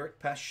 Eric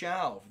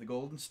Paschal for the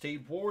Golden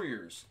State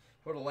Warriors.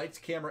 For the Lights,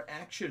 Camera,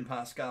 Action,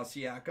 Pascal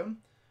Siakam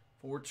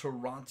for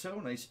Toronto.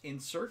 Nice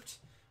insert.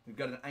 We've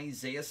got an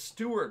Isaiah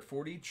Stewart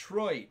for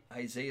Detroit.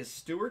 Isaiah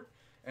Stewart.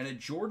 And a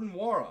Jordan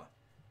Nwora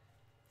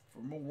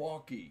for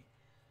Milwaukee.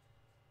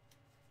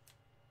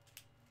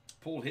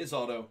 Pulled his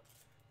auto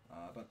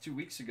about 2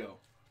 weeks ago.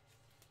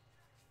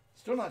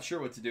 Still not sure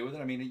what to do with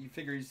it. I mean, you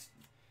figure he's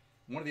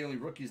one of the only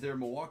rookies there in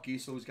Milwaukee,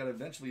 so he's got to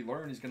eventually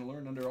learn. He's going to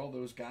learn under all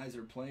those guys that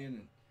are playing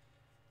and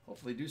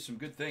hopefully do some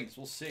good things.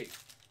 We'll see.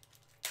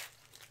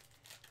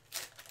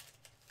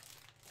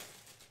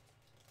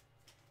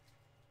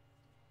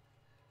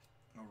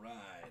 All right.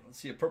 Let's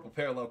see a purple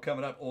parallel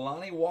coming up.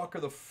 Lonnie Walker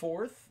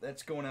IV.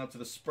 That's going out to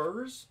the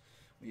Spurs.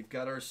 We've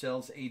got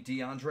ourselves a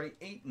DeAndre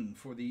Ayton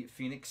for the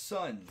Phoenix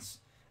Suns.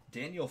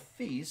 Daniel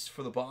Theis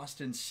for the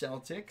Boston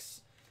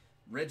Celtics.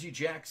 Reggie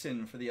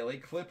Jackson for the LA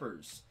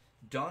Clippers.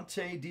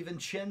 Dante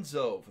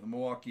DiVincenzo for the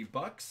Milwaukee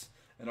Bucks.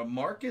 And a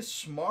Marcus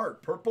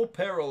Smart, purple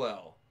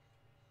parallel.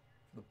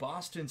 The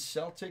Boston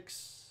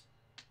Celtics.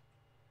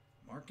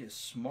 Marcus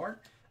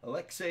Smart.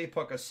 Alexei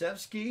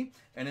Pokasevsky.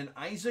 And an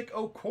Isaac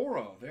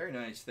Okoro. Very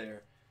nice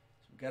there.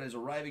 So we've got his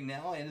arriving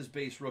now and his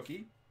base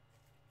rookie.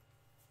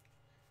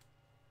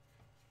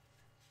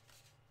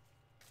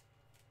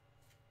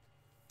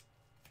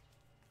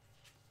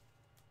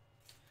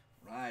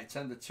 Alright,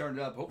 time to turn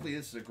it up. Hopefully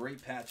this is a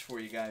great patch for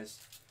you guys.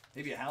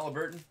 Maybe a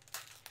Halliburton.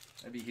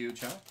 That'd be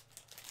huge, huh?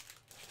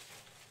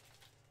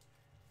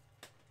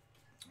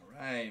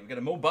 Alright, we've got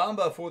a Mo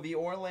Bamba for the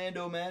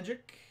Orlando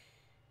Magic.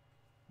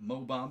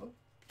 Mo Bamba.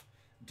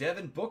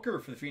 Devin Booker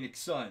for the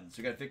Phoenix Suns.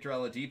 We got Victor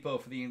Oladipo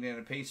for the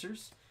Indiana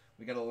Pacers.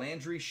 We got a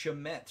Landry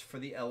Shamet for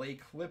the LA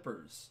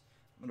Clippers.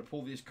 I'm going to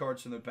pull these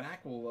cards from the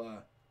back.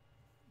 We'll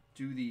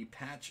do the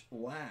patch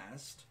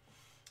last.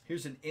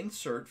 Here's an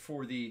insert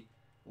for the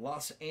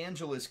Los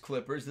Angeles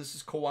Clippers. This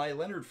is Kawhi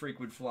Leonard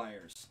frequent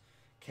flyers.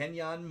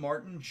 Kenyon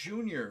Martin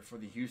Jr. for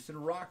the Houston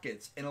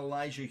Rockets. And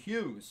Elijah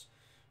Hughes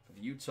for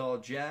the Utah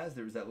Jazz.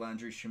 There's that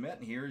Landry Shamet.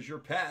 And here's your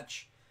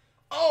patch.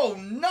 Oh,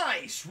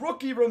 nice!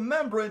 Rookie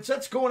remembrance.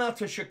 That's going out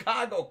to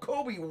Chicago.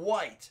 Kobe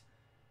White.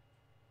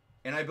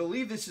 And I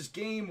believe this is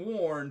game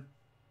worn.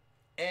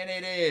 And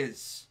it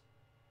is.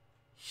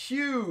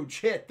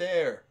 Huge hit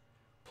there.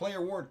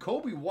 Player worn.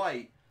 Kobe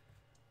White.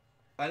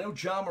 I know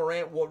John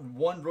Morant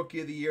won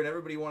Rookie of the Year and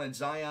everybody wanted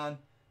Zion.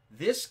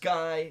 This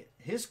guy,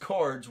 his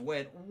cards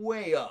went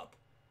way up.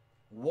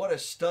 What a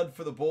stud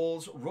for the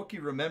Bulls. Rookie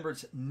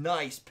remembrance.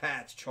 Nice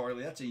patch,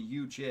 Charlie. That's a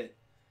huge hit.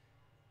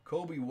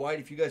 Kobe White,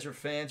 if you guys are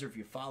fans or if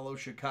you follow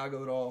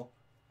Chicago at all,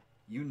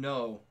 you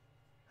know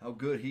how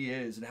good he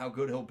is and how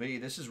good he'll be.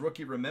 This is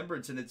Rookie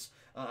Remembrance, and it's,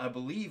 I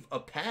believe, a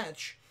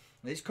patch.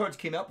 These cards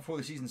came out before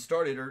the season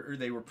started, or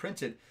they were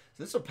printed.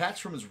 So this is a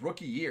patch from his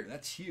rookie year.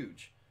 That's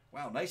huge.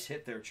 Wow, nice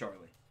hit there,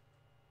 Charlie.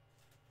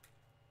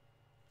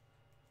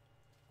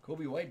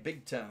 Kobe White,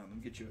 big time. Let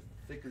me get you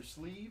a thicker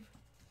sleeve.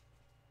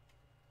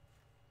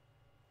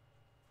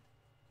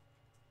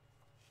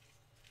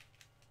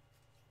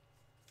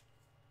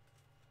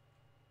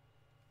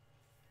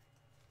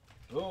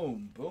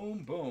 Boom,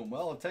 boom, boom.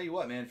 Well, I'll tell you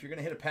what, man. If you're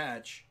going to hit a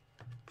patch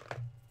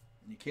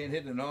and you can't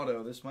hit an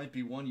auto, this might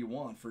be one you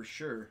want for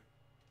sure.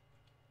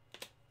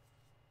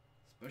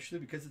 Especially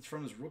because it's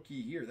from his rookie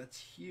year. That's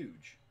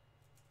huge.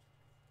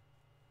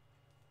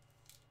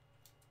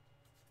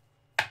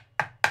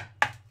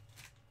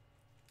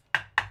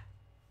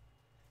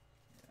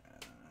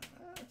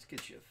 Let's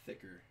get you a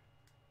thicker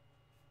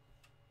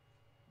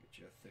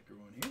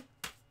one here.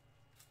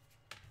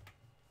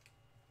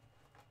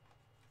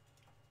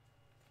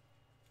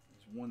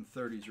 These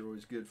 130s are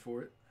always good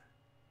for it.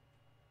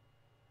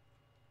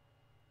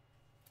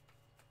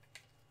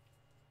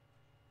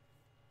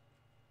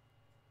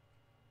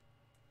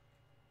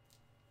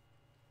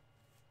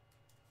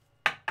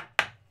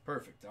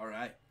 Perfect. All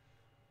right.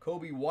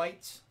 Kobe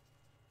White.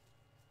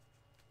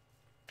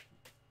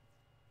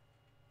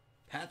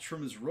 Patch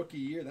from his rookie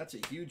year. That's a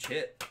huge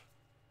hit.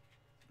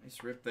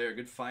 Nice rip there.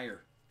 Good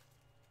fire.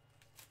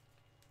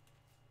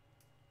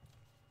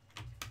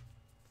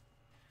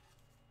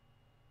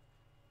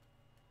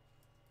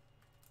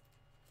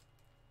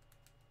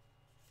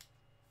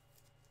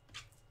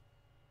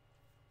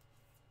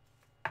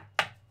 There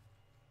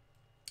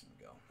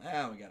we go.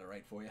 Ah, we got it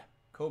right for you.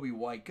 Kobe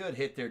White. Good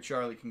hit there,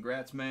 Charlie.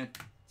 Congrats, man.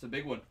 It's a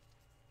big one.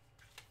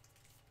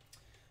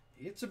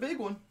 It's a big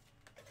one.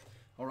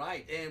 All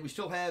right, and we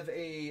still have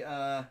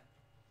a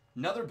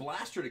another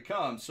blaster to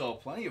come, so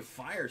plenty of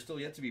fire still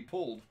yet to be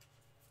pulled.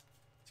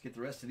 Let's get the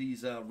rest of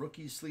these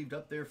rookies sleeved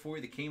up there for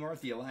you. The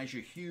Kmart, the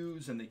Elijah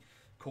Hughes, and the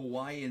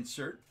Kawhi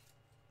insert.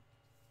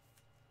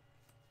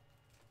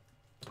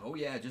 Oh,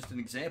 yeah, just an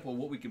example of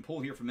what we can pull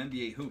here from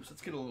NBA Hoops.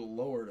 Let's get a little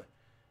lower to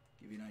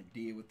give you an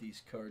idea what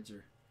these cards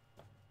are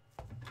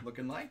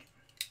looking like.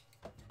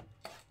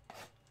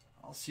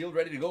 All sealed,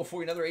 ready to go for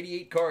you. Another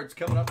 88 cards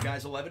coming up,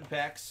 guys. 11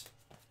 packs.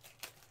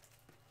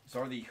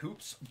 These are the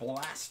Hoops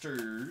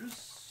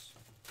Blasters.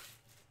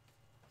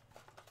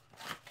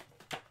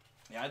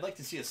 Yeah, I'd like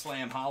to see a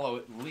Slam Holo,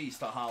 at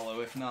least a Holo,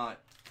 if not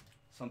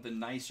something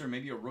nicer.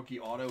 Maybe a rookie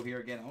auto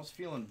here again. I was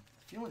feeling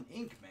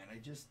ink, man. I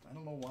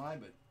don't know why,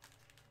 but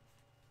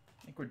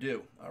I think we're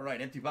due. All right,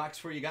 empty box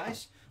for you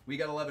guys. We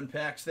got 11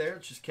 packs there.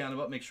 Let's just count them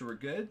up, make sure we're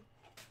good.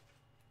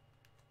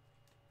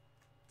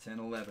 10,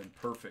 11,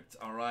 perfect.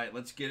 All right,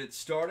 let's get it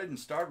started and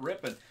start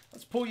ripping.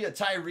 Let's pull you a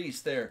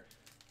Tyrese there.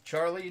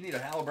 Charlie, you need a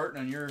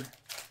Halliburton on your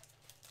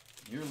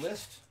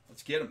list.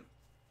 Let's get him.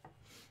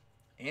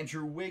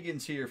 Andrew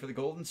Wiggins here for the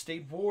Golden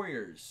State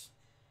Warriors.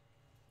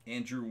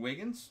 Andrew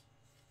Wiggins.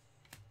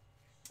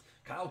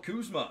 Kyle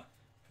Kuzma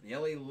for the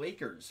LA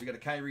Lakers. We got a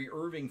Kyrie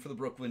Irving for the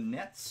Brooklyn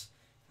Nets.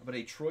 How about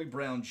a Troy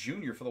Brown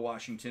Jr. for the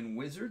Washington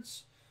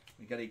Wizards?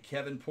 We got a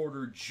Kevin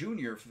Porter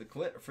Jr.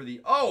 for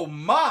the oh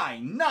my,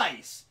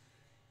 nice.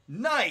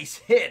 Nice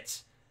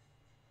hit.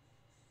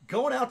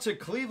 Going out to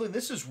Cleveland.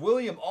 This is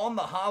William on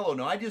the holo.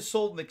 Now, I just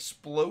sold an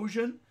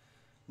Explosion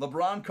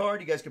LeBron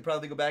card. You guys could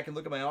probably go back and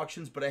look at my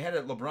auctions, but I had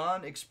a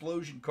LeBron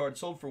Explosion card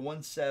sold for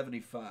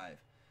 $175.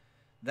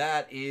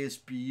 That is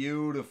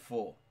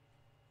beautiful.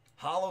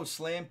 Holo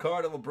Slam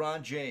card of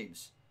LeBron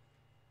James.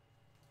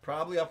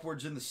 Probably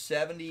upwards in the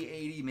 70,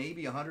 80,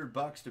 maybe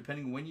 $100,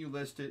 depending when you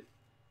list it.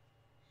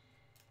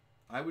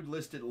 I would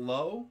list it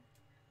low,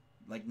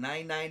 like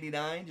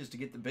 $9.99, just to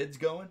get the bids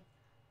going.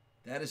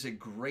 That is a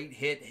great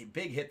hit. A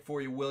big hit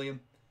for you, William.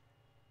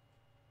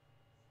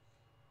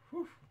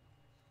 Whew.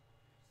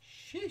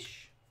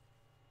 Sheesh.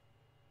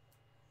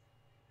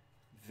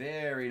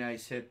 Very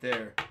nice hit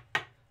there.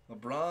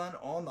 LeBron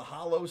on the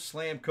holo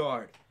Slam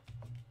card.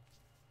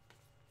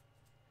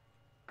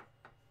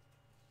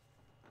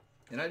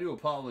 And I do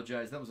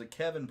apologize. That was a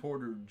Kevin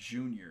Porter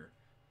Jr.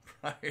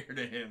 prior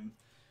to him.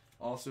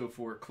 Also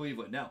for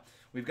Cleveland. Now,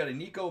 we've got a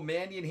Nico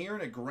Mannion here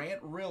and a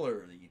Grant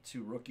Riller. The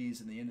two rookies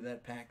in the end of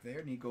that pack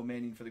there. Nico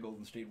Mannion for the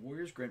Golden State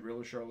Warriors. Grant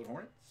Riller, Charlotte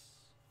Hornets.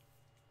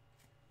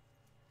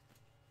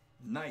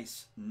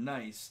 Nice,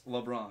 nice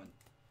LeBron.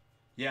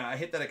 Yeah, I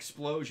hit that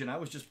Explosion. I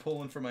was just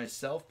pulling for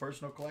myself,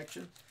 personal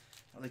collection.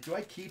 I'm like, do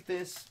I keep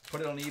this?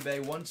 Put it on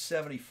eBay,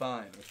 $175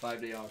 at a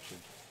 5-day auction.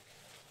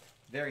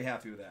 Very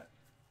happy with that.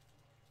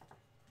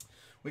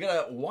 We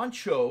got a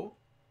Juancho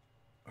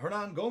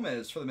Hernan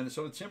Gomez for the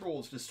Minnesota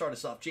Timberwolves to start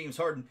us off. James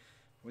Harden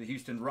for the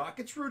Houston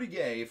Rockets. Rudy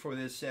Gay for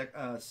the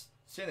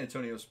San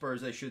Antonio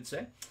Spurs, I should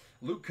say.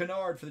 Luke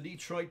Kennard for the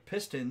Detroit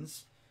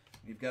Pistons.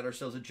 We've got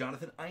ourselves a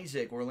Jonathan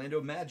Isaac,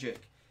 Orlando Magic.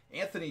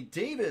 Anthony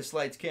Davis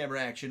lights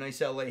camera action. Nice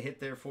LA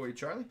hit there for you,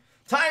 Charlie.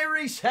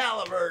 Tyrese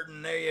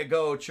Halliburton. There you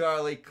go,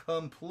 Charlie.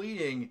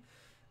 Completing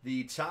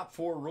the top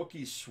 4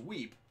 rookie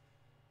sweep.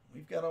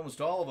 We've got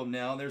almost all of them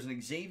now. There's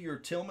an Xavier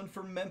Tillman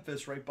from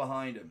Memphis right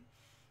behind him.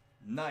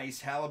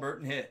 Nice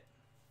Halliburton hit.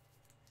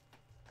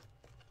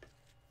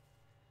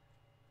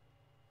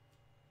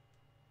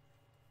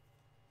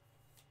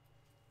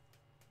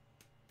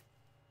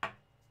 Put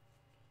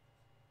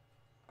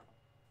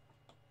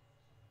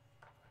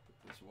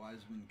this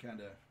Wiseman kind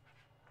of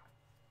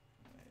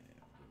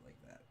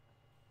like that.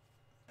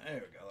 There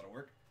we go. That'll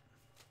work.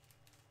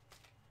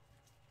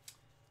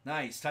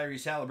 Nice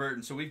Tyrese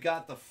Halliburton. So we've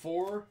got the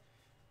 4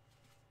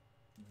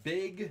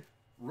 big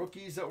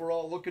rookies that we're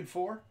all looking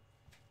for.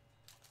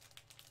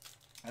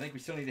 I think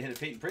we still need to hit a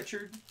Peyton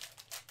Pritchard,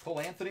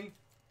 Cole Anthony.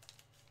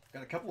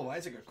 Got a couple of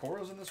Isaac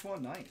Okoros in this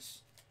one.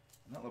 Nice.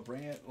 And that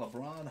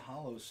LeBron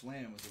Holo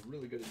Slam was a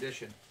really good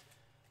addition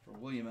for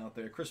William out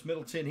there. Chris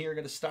Middleton here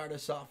going to start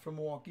us off for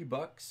Milwaukee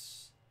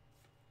Bucks.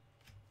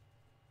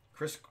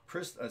 Chris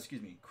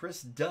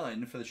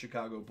Dunn for the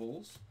Chicago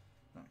Bulls.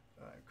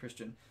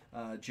 Christian.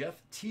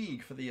 Jeff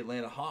Teague for the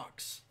Atlanta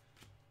Hawks.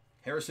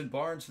 Harrison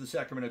Barnes for the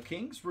Sacramento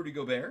Kings. Rudy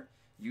Gobert,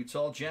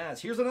 Utah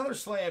Jazz. Here's another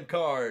Slam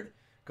card.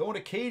 Going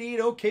to KD at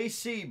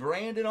OKC.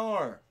 Brandon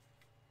R.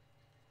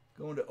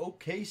 Going to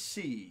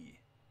OKC.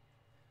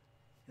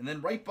 And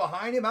then right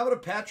behind him, how about a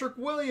Patrick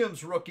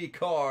Williams rookie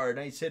card?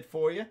 Nice hit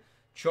for you,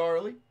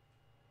 Charlie.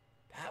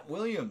 Pat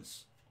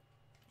Williams.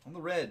 On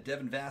the red,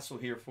 Devin Vassell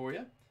here for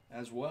you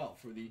as well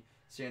for the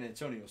San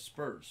Antonio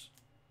Spurs.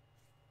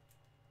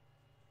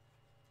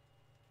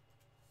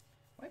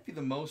 Might be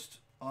the most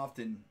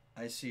often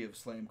I see of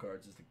Slam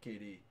cards is the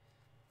KD.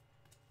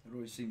 It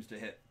always seems to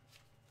hit.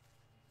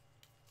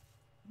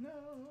 No.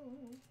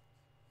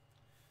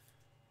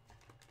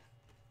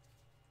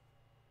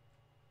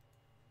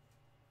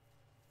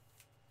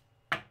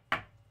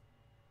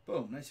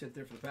 Boom. Nice hit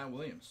there for the Pat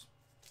Williams.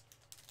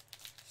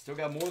 Still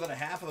got more than a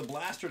half of the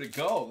blaster to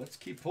go. Let's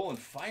keep pulling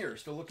fire.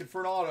 Still looking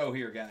for an auto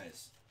here,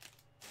 guys.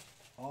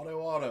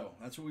 Auto.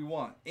 That's what we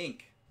want.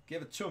 Ink.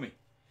 Give it to me.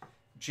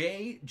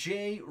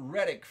 J.J.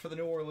 Redick for the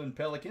New Orleans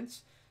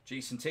Pelicans.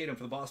 Jason Tatum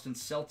for the Boston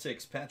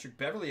Celtics. Patrick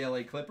Beverley,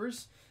 LA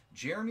Clippers.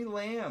 Jeremy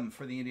Lamb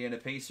for the Indiana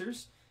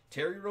Pacers.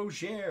 Terry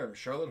Rozier,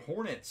 Charlotte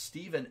Hornets.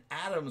 Steven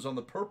Adams on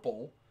the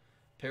purple.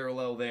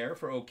 Parallel there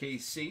for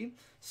OKC.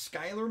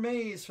 Skylar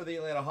Mays for the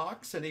Atlanta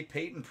Hawks. And a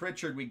Peyton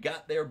Pritchard. We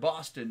got there,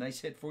 Boston.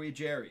 Nice hit for you,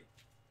 Jerry.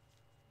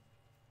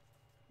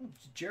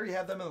 Did Jerry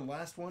have them in the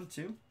last one,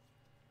 too?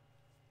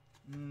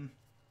 I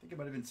think it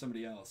might have been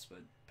somebody else,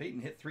 but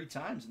Peyton hit 3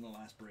 times in the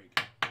last break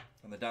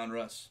on the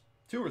Donruss.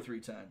 2 or 3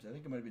 times. I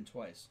think it might have been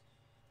twice.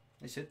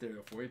 Nice hit there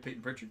for you,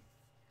 Peyton Pritchard.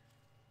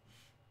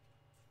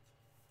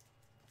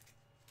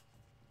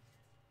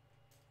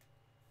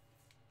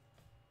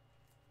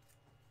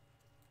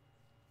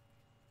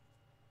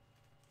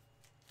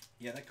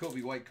 Yeah, that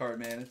Kobe White card,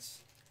 man,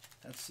 that's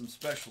some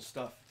special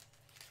stuff.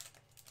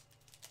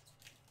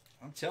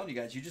 I'm telling you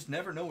guys, you just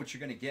never know what you're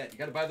going to get. You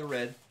got to buy the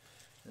red,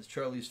 as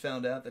Charlie's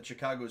found out that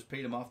Chicago has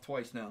paid him off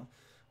twice now.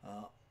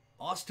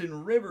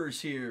 Austin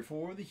Rivers here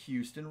for the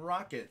Houston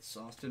Rockets.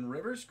 Austin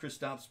Rivers,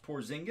 Kristaps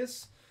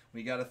Porzingis.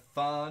 We got a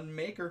Thon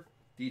Maker,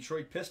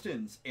 Detroit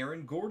Pistons.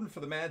 Aaron Gordon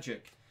for the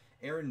Magic.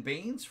 Aaron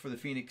Baines for the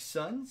Phoenix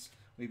Suns.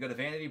 We've got a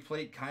vanity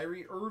plate,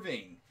 Kyrie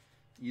Irving.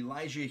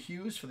 Elijah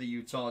Hughes for the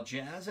Utah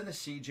Jazz, and a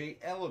CJ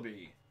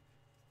Ellaby.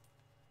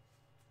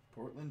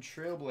 Portland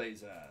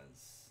Trailblazers.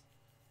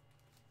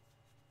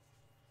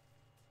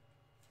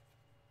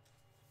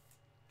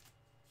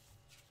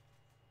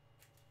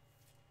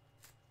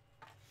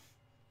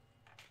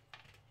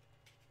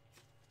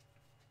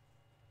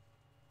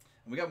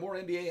 And we got more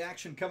NBA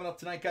action coming up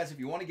tonight, guys. If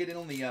you want to get in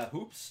on the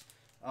hoops,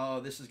 oh,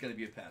 this is going to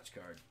be a patch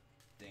card.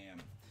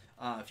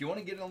 Damn. If you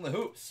want to get in on the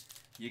hoops,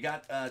 you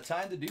got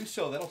time to do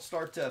so. That'll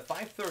start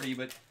 5:30,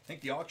 but I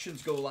think the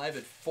auctions go live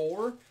at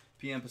 4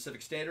 p.m.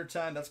 Pacific Standard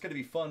Time. That's going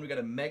to be fun. We got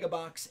a Mega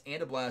Box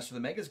and a Blaster. The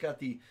Mega's got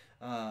the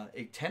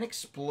 10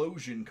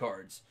 Explosion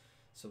cards,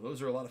 so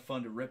those are a lot of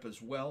fun to rip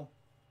as well.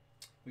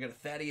 We got a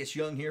Thaddeus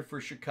Young here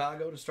for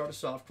Chicago to start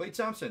us off. Klay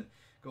Thompson,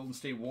 Golden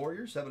State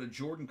Warriors. How about a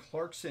Jordan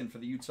Clarkson for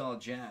the Utah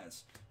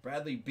Jazz?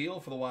 Bradley Beal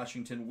for the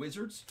Washington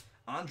Wizards.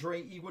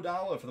 Andre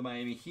Iguodala for the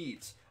Miami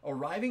Heat.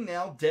 Arriving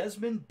now,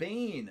 Desmond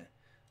Bane.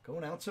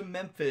 Going out to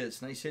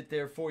Memphis. Nice hit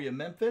there for you,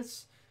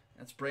 Memphis.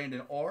 That's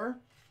Brandon R.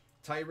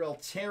 Tyrell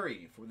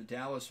Terry for the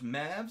Dallas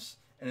Mavs.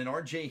 And an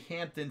R.J.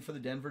 Hampton for the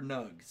Denver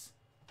Nuggets.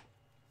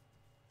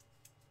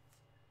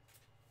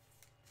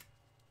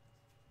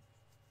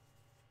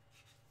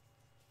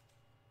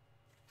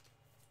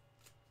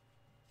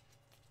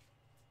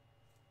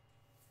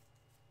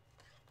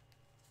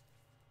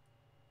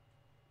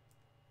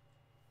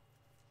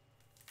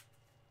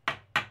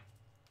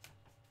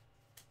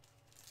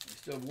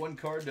 Still have one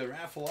card to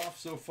raffle off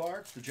so far.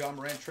 It's the John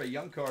Morant Trae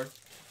Young card.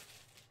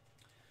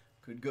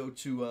 Could go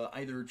to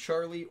either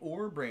Charlie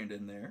or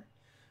Brandon there.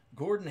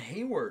 Gordon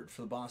Hayward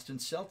for the Boston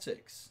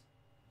Celtics.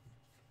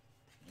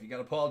 We got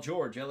a Paul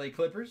George, LA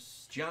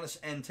Clippers. Giannis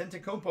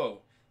Antetokounmpo,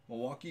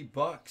 Milwaukee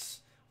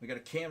Bucks. We got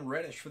a Cam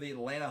Reddish for the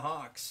Atlanta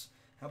Hawks.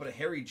 How about a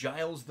Harry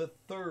Giles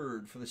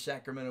III for the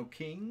Sacramento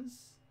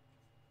Kings?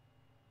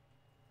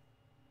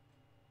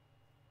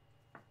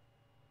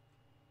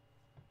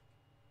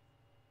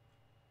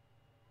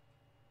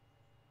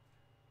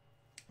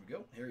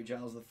 Go. Harry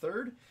Giles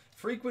III.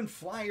 Frequent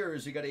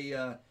Flyers. You got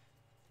a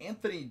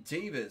Anthony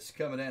Davis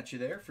coming at you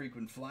there.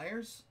 Frequent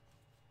Flyers.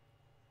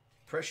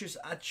 Precious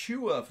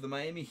Achiuwa for the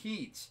Miami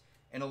Heat.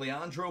 And a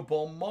Leandro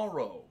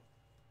Bolmaro.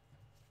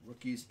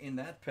 Rookies in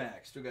that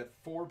pack. Still got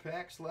 4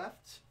 packs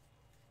left.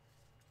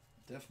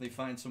 Definitely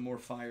find some more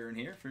fire in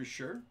here for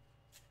sure.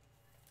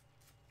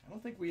 I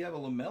don't think we have a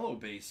LaMelo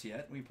base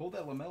yet. We pulled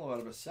that LaMelo out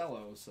of a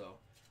cello, so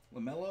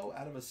LaMelo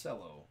out of a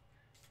cello.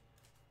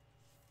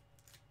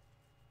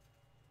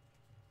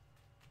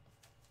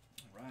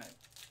 Right.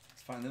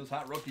 Let's find those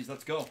hot rookies.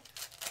 Let's go.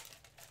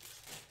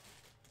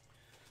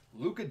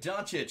 Luka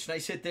Doncic.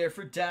 Nice hit there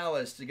for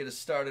Dallas to get us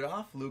started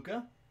off.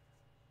 Luka.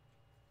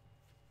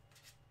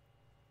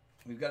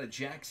 We've got a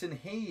Jackson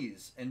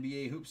Hayes.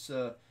 NBA Hoops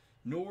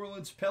New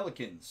Orleans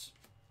Pelicans.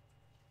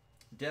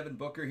 Devin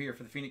Booker here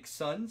for the Phoenix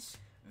Suns.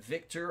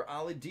 Victor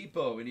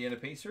Oladipo, Indiana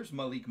Pacers.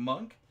 Malik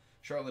Monk,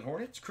 Charlotte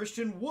Hornets.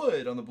 Christian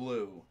Wood on the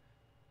blue.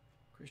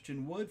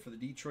 Christian Wood for the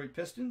Detroit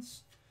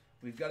Pistons.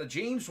 We've got a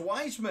James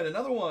Wiseman,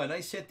 another one.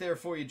 Nice hit there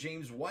for you,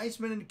 James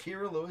Wiseman and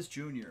Kira Lewis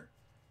Jr.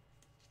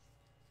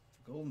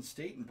 Golden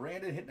State and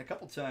Brandon hitting a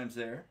couple times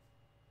there.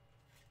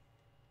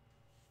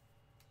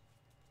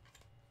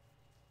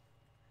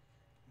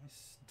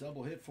 Nice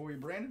double hit for you,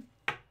 Brandon.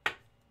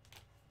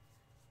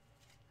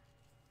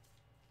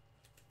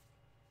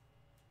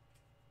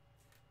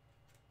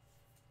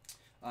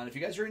 And if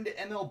you guys are into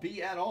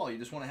MLB at all, you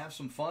just want to have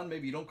some fun,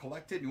 maybe you don't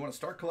collect it, and you want to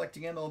start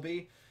collecting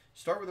MLB,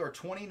 start with our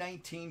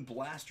 2019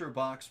 Blaster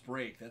Box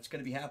break. That's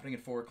going to be happening at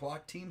 4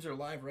 o'clock. Teams are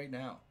live right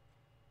now.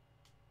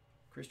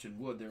 Christian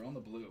Wood there on the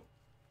blue.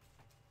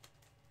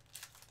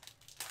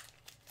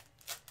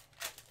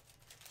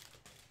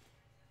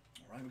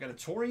 All right, we got a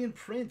Taurean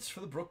Prince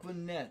for the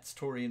Brooklyn Nets.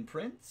 Taurean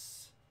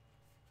Prince.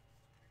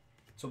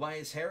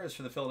 Tobias Harris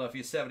for the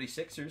Philadelphia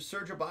 76ers.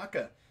 Serge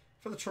Ibaka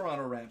for the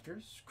Toronto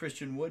Raptors.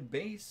 Christian Wood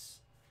base.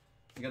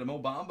 We got a Mo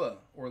Bamba,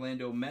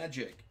 Orlando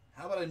Magic.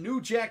 How about a New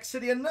Jack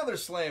City, another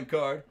slam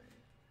card.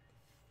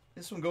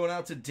 This one going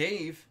out to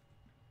Dave.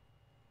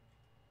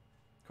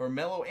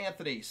 Carmelo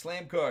Anthony,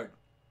 slam card.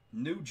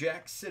 New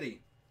Jack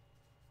City.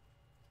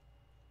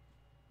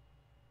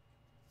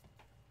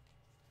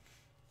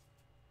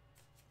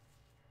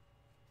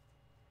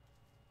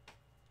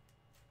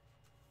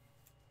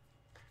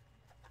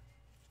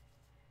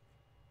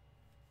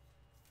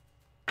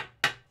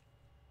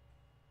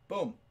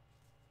 Boom.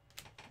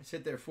 Nice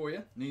hit there for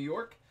you. New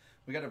York.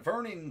 We got a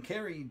Vernon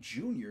Carey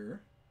Jr.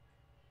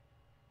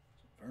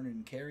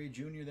 Vernon Carey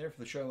Jr. there for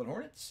the Charlotte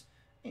Hornets.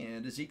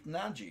 And a Zeke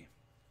Naji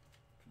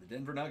for the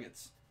Denver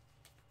Nuggets.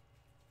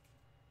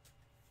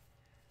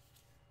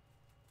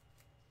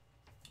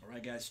 All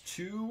right, guys,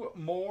 2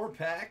 more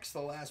packs.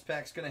 The last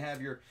pack's going to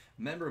have your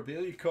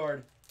memorabilia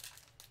card.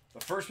 The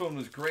first one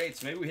was great,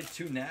 so maybe we hit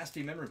 2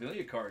 nasty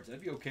memorabilia cards.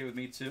 That'd be okay with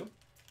me, too.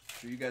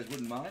 Sure you guys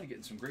wouldn't mind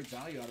getting some great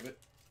value out of it.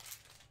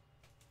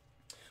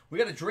 We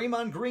got a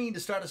Draymond Green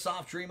to start us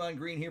off. Draymond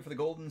Green here for the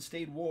Golden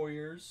State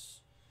Warriors.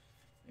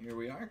 Here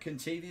we are.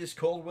 Kentavious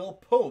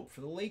Caldwell-Pope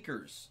for the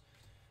Lakers.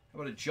 How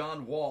about a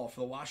John Wall for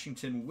the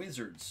Washington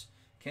Wizards?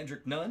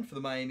 Kendrick Nunn for the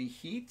Miami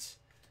Heat.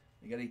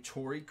 We got a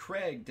Torrey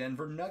Craig,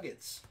 Denver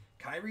Nuggets.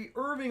 Kyrie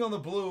Irving on the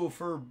blue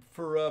for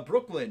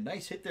Brooklyn.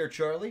 Nice hit there,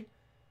 Charlie.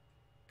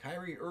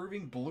 Kyrie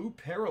Irving, blue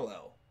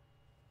parallel.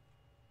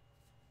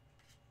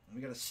 And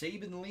we got a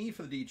Saben Lee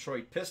for the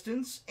Detroit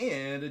Pistons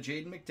and a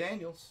Jaden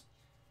McDaniels.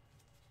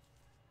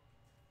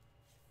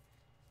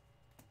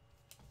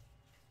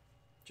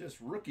 Just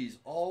rookies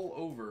all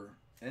over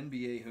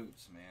NBA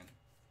hoops, man.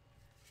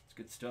 It's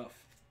good stuff.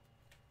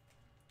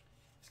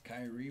 This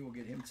Kyrie, will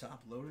get him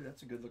top loaded.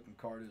 That's a good looking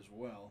card as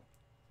well.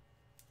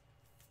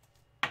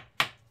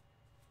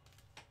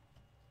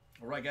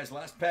 All right, guys,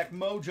 last pack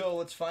mojo.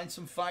 Let's find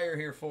some fire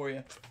here for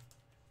you.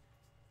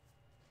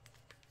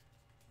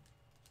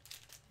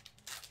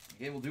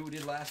 Okay, we'll do what we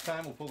did last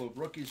time. We'll pull the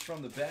rookies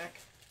from the back.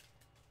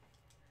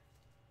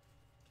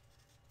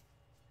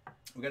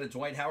 We got a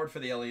Dwight Howard for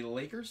the LA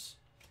Lakers.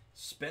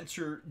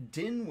 Spencer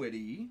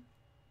Dinwiddie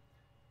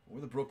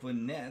for the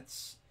Brooklyn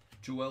Nets.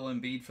 Joel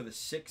Embiid for the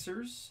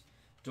Sixers.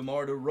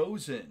 DeMar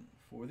DeRozan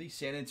for the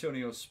San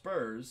Antonio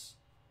Spurs.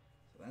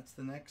 So that's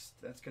the next.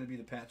 That's going to be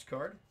the patch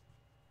card.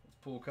 Let's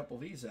pull a couple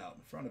of these out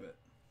in front of it.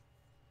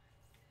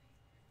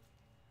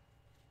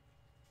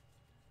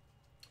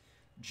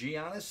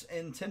 Giannis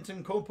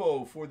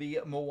Antetokounmpo for the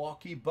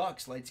Milwaukee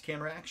Bucks. Lights,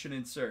 camera, action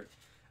insert.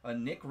 A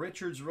Nick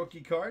Richards rookie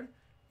card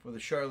for the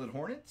Charlotte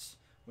Hornets.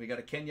 We got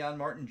a Kenyon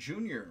Martin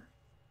Jr.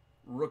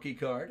 rookie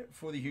card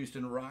for the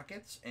Houston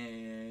Rockets.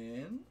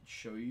 And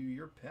show you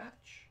your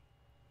patch.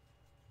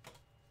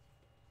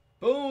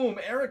 Boom!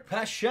 Eric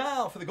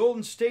Paschall for the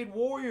Golden State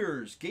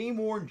Warriors.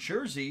 Game-worn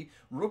jersey.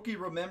 Rookie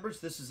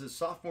remembers. This is his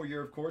sophomore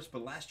year, of course,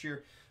 but last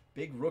year,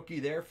 big rookie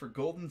there for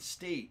Golden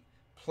State.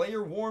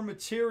 Player-worn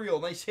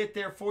material. Nice hit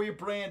there for you,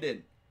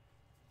 Brandon.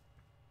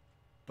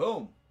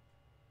 Boom.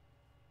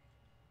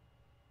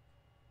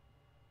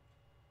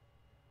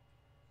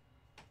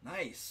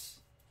 Nice.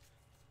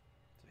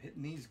 So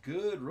hitting these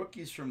good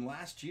rookies from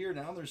last year.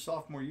 Now their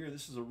sophomore year.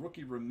 This is a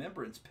rookie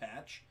remembrance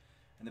patch.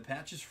 And the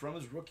patch is from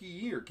his rookie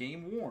year.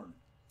 Game worn.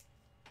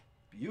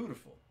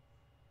 Beautiful.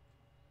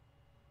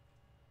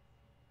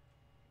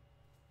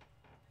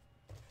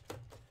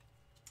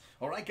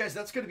 All right, guys,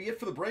 that's going to be it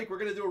for the break. We're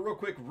going to do a real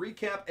quick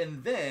recap,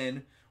 and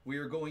then we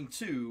are going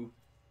to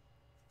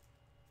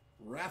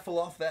raffle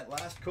off that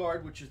last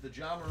card, which is the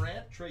Ja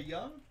Morant, Trae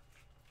Young.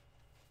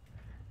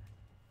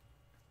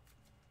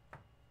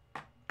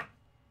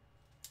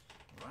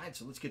 All right,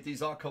 so let's get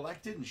these all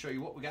collected and show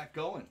you what we got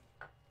going.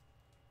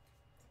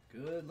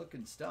 Good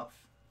looking stuff,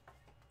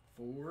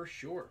 for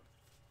sure.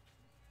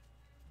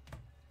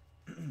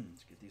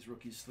 Let's get these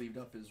rookies sleeved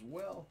up as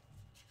well.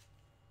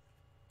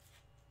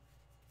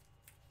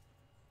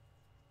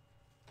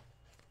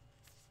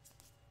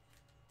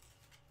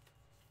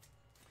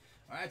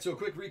 All right, so a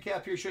quick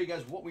recap here, show you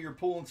guys what we are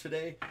pulling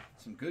today.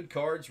 Some good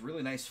cards,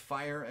 really nice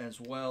fire as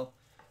well.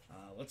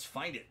 Let's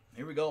find it.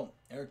 Here we go.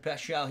 Eric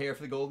Paschall here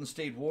for the Golden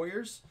State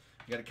Warriors.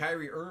 We got a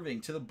Kyrie Irving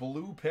to the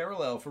blue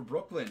parallel for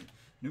Brooklyn.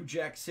 New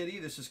Jack City,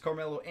 this is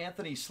Carmelo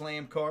Anthony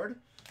slam card.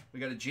 We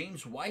got a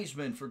James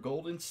Wiseman for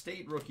Golden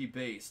State rookie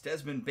base.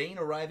 Desmond Bane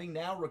arriving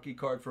now, rookie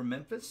card for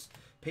Memphis.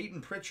 Peyton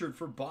Pritchard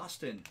for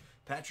Boston.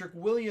 Patrick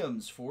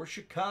Williams for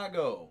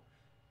Chicago.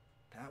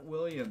 Pat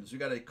Williams. We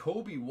got a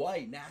Kobe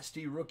White,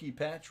 nasty rookie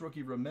patch,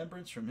 rookie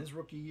remembrance from his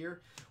rookie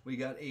year. We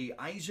got a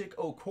Isaac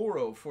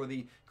Okoro for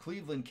the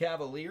Cleveland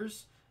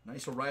Cavaliers.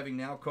 Nice arriving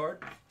now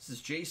card. This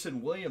is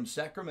Jason Williams,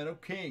 Sacramento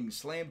Kings,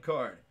 slam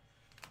card.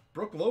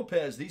 Brooke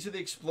Lopez. These are the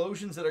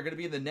explosions that are going to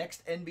be in the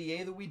next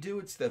NBA that we do.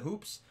 It's the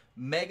Hoops,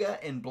 Mega,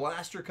 and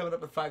Blaster coming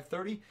up at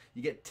 5:30.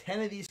 You get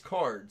 10 of these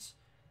cards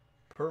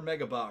per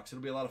mega box.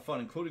 It'll be a lot of fun,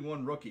 including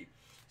one rookie.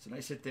 It's a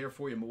nice hit there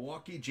for you.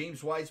 Milwaukee,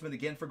 James Wiseman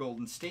again for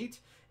Golden State.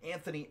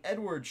 Anthony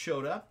Edwards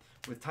showed up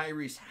with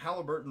Tyrese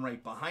Halliburton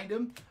right behind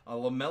him. A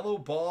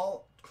LaMelo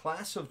Ball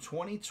Class of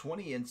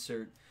 2020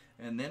 insert.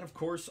 And then, of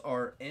course,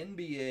 our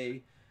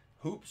NBA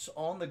Hoops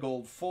on the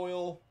Gold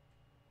foil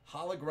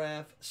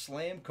holograph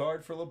slam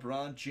card for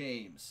LeBron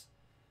James.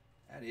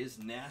 That is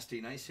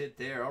nasty. Nice hit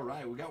there. All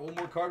right, we got one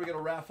more card we got to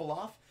raffle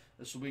off.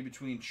 This will be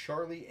between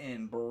Charlie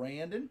and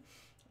Brandon.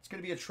 It's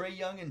going to be a Trae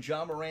Young and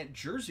Ja Morant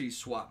jersey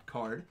swap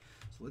card.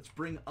 So let's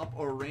bring up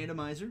our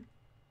randomizer.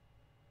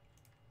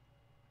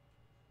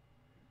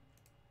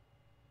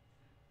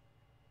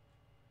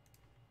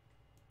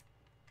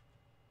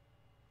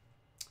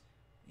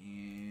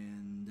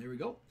 And there we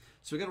go.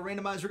 So we got to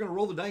randomize. We're going to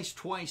roll the dice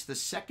twice. The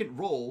second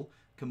roll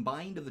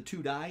combined of the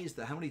two dice,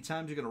 how many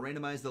times you're going to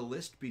randomize the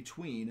list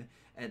between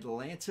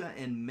Atlanta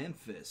and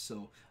Memphis.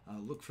 So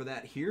look for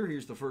that here.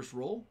 Here's the first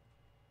roll.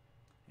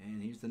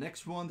 And here's the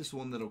next one. This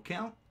one that'll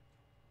count.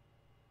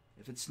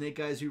 If it's snake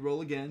eyes, we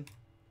roll again.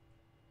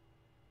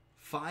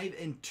 5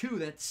 and 2,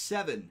 that's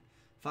 7.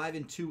 5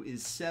 and 2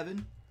 is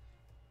 7.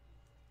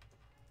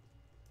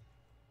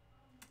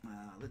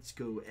 Let's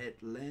go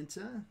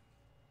Atlanta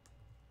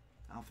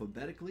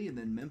alphabetically and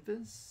then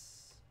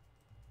Memphis.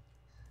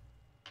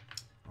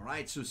 All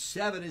right, so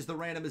 7 is the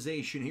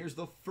randomization. Here's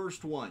the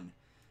first one.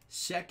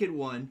 Second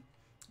one,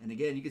 and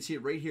again, you can see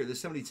it right here. This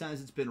is how many times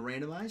it's been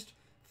randomized.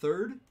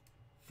 Third,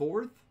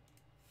 fourth,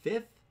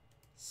 fifth,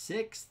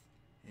 sixth,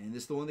 and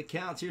this is the one that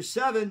counts. Here's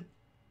 7.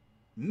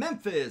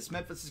 Memphis.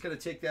 Memphis is going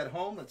to take that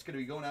home. That's going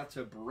to be going out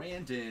to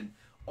Brandon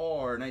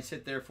R. Nice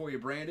hit there for you,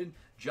 Brandon.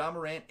 Ja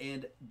Morant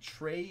and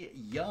Trae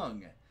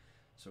Young.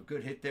 So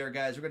good hit there,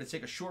 guys. We're going to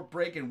take a short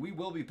break, and we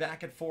will be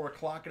back at 4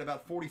 o'clock in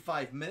about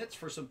 45 minutes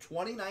for some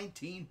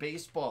 2019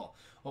 baseball.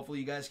 Hopefully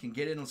you guys can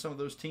get in on some of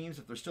those teams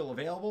if they're still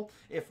available.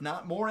 If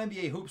not, more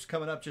NBA hoops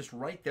coming up just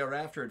right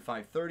thereafter at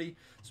 5:30.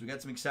 So we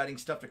got some exciting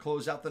stuff to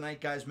close out the night,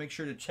 guys. Make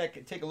sure to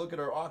take a look at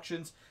our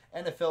auctions.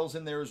 NFL's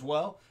in there as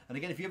well. And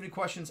again, if you have any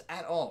questions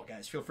at all,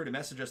 guys, feel free to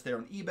message us there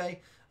on eBay.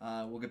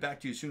 We'll get back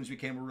to you as soon as we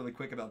can. We're really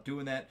quick about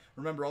doing that.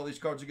 Remember, all these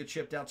cards will get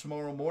shipped out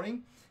tomorrow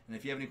morning. And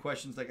if you have any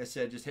questions, like I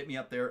said, just hit me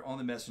up there on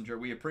the messenger.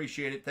 We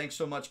appreciate it. Thanks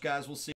so much, guys. We'll see you.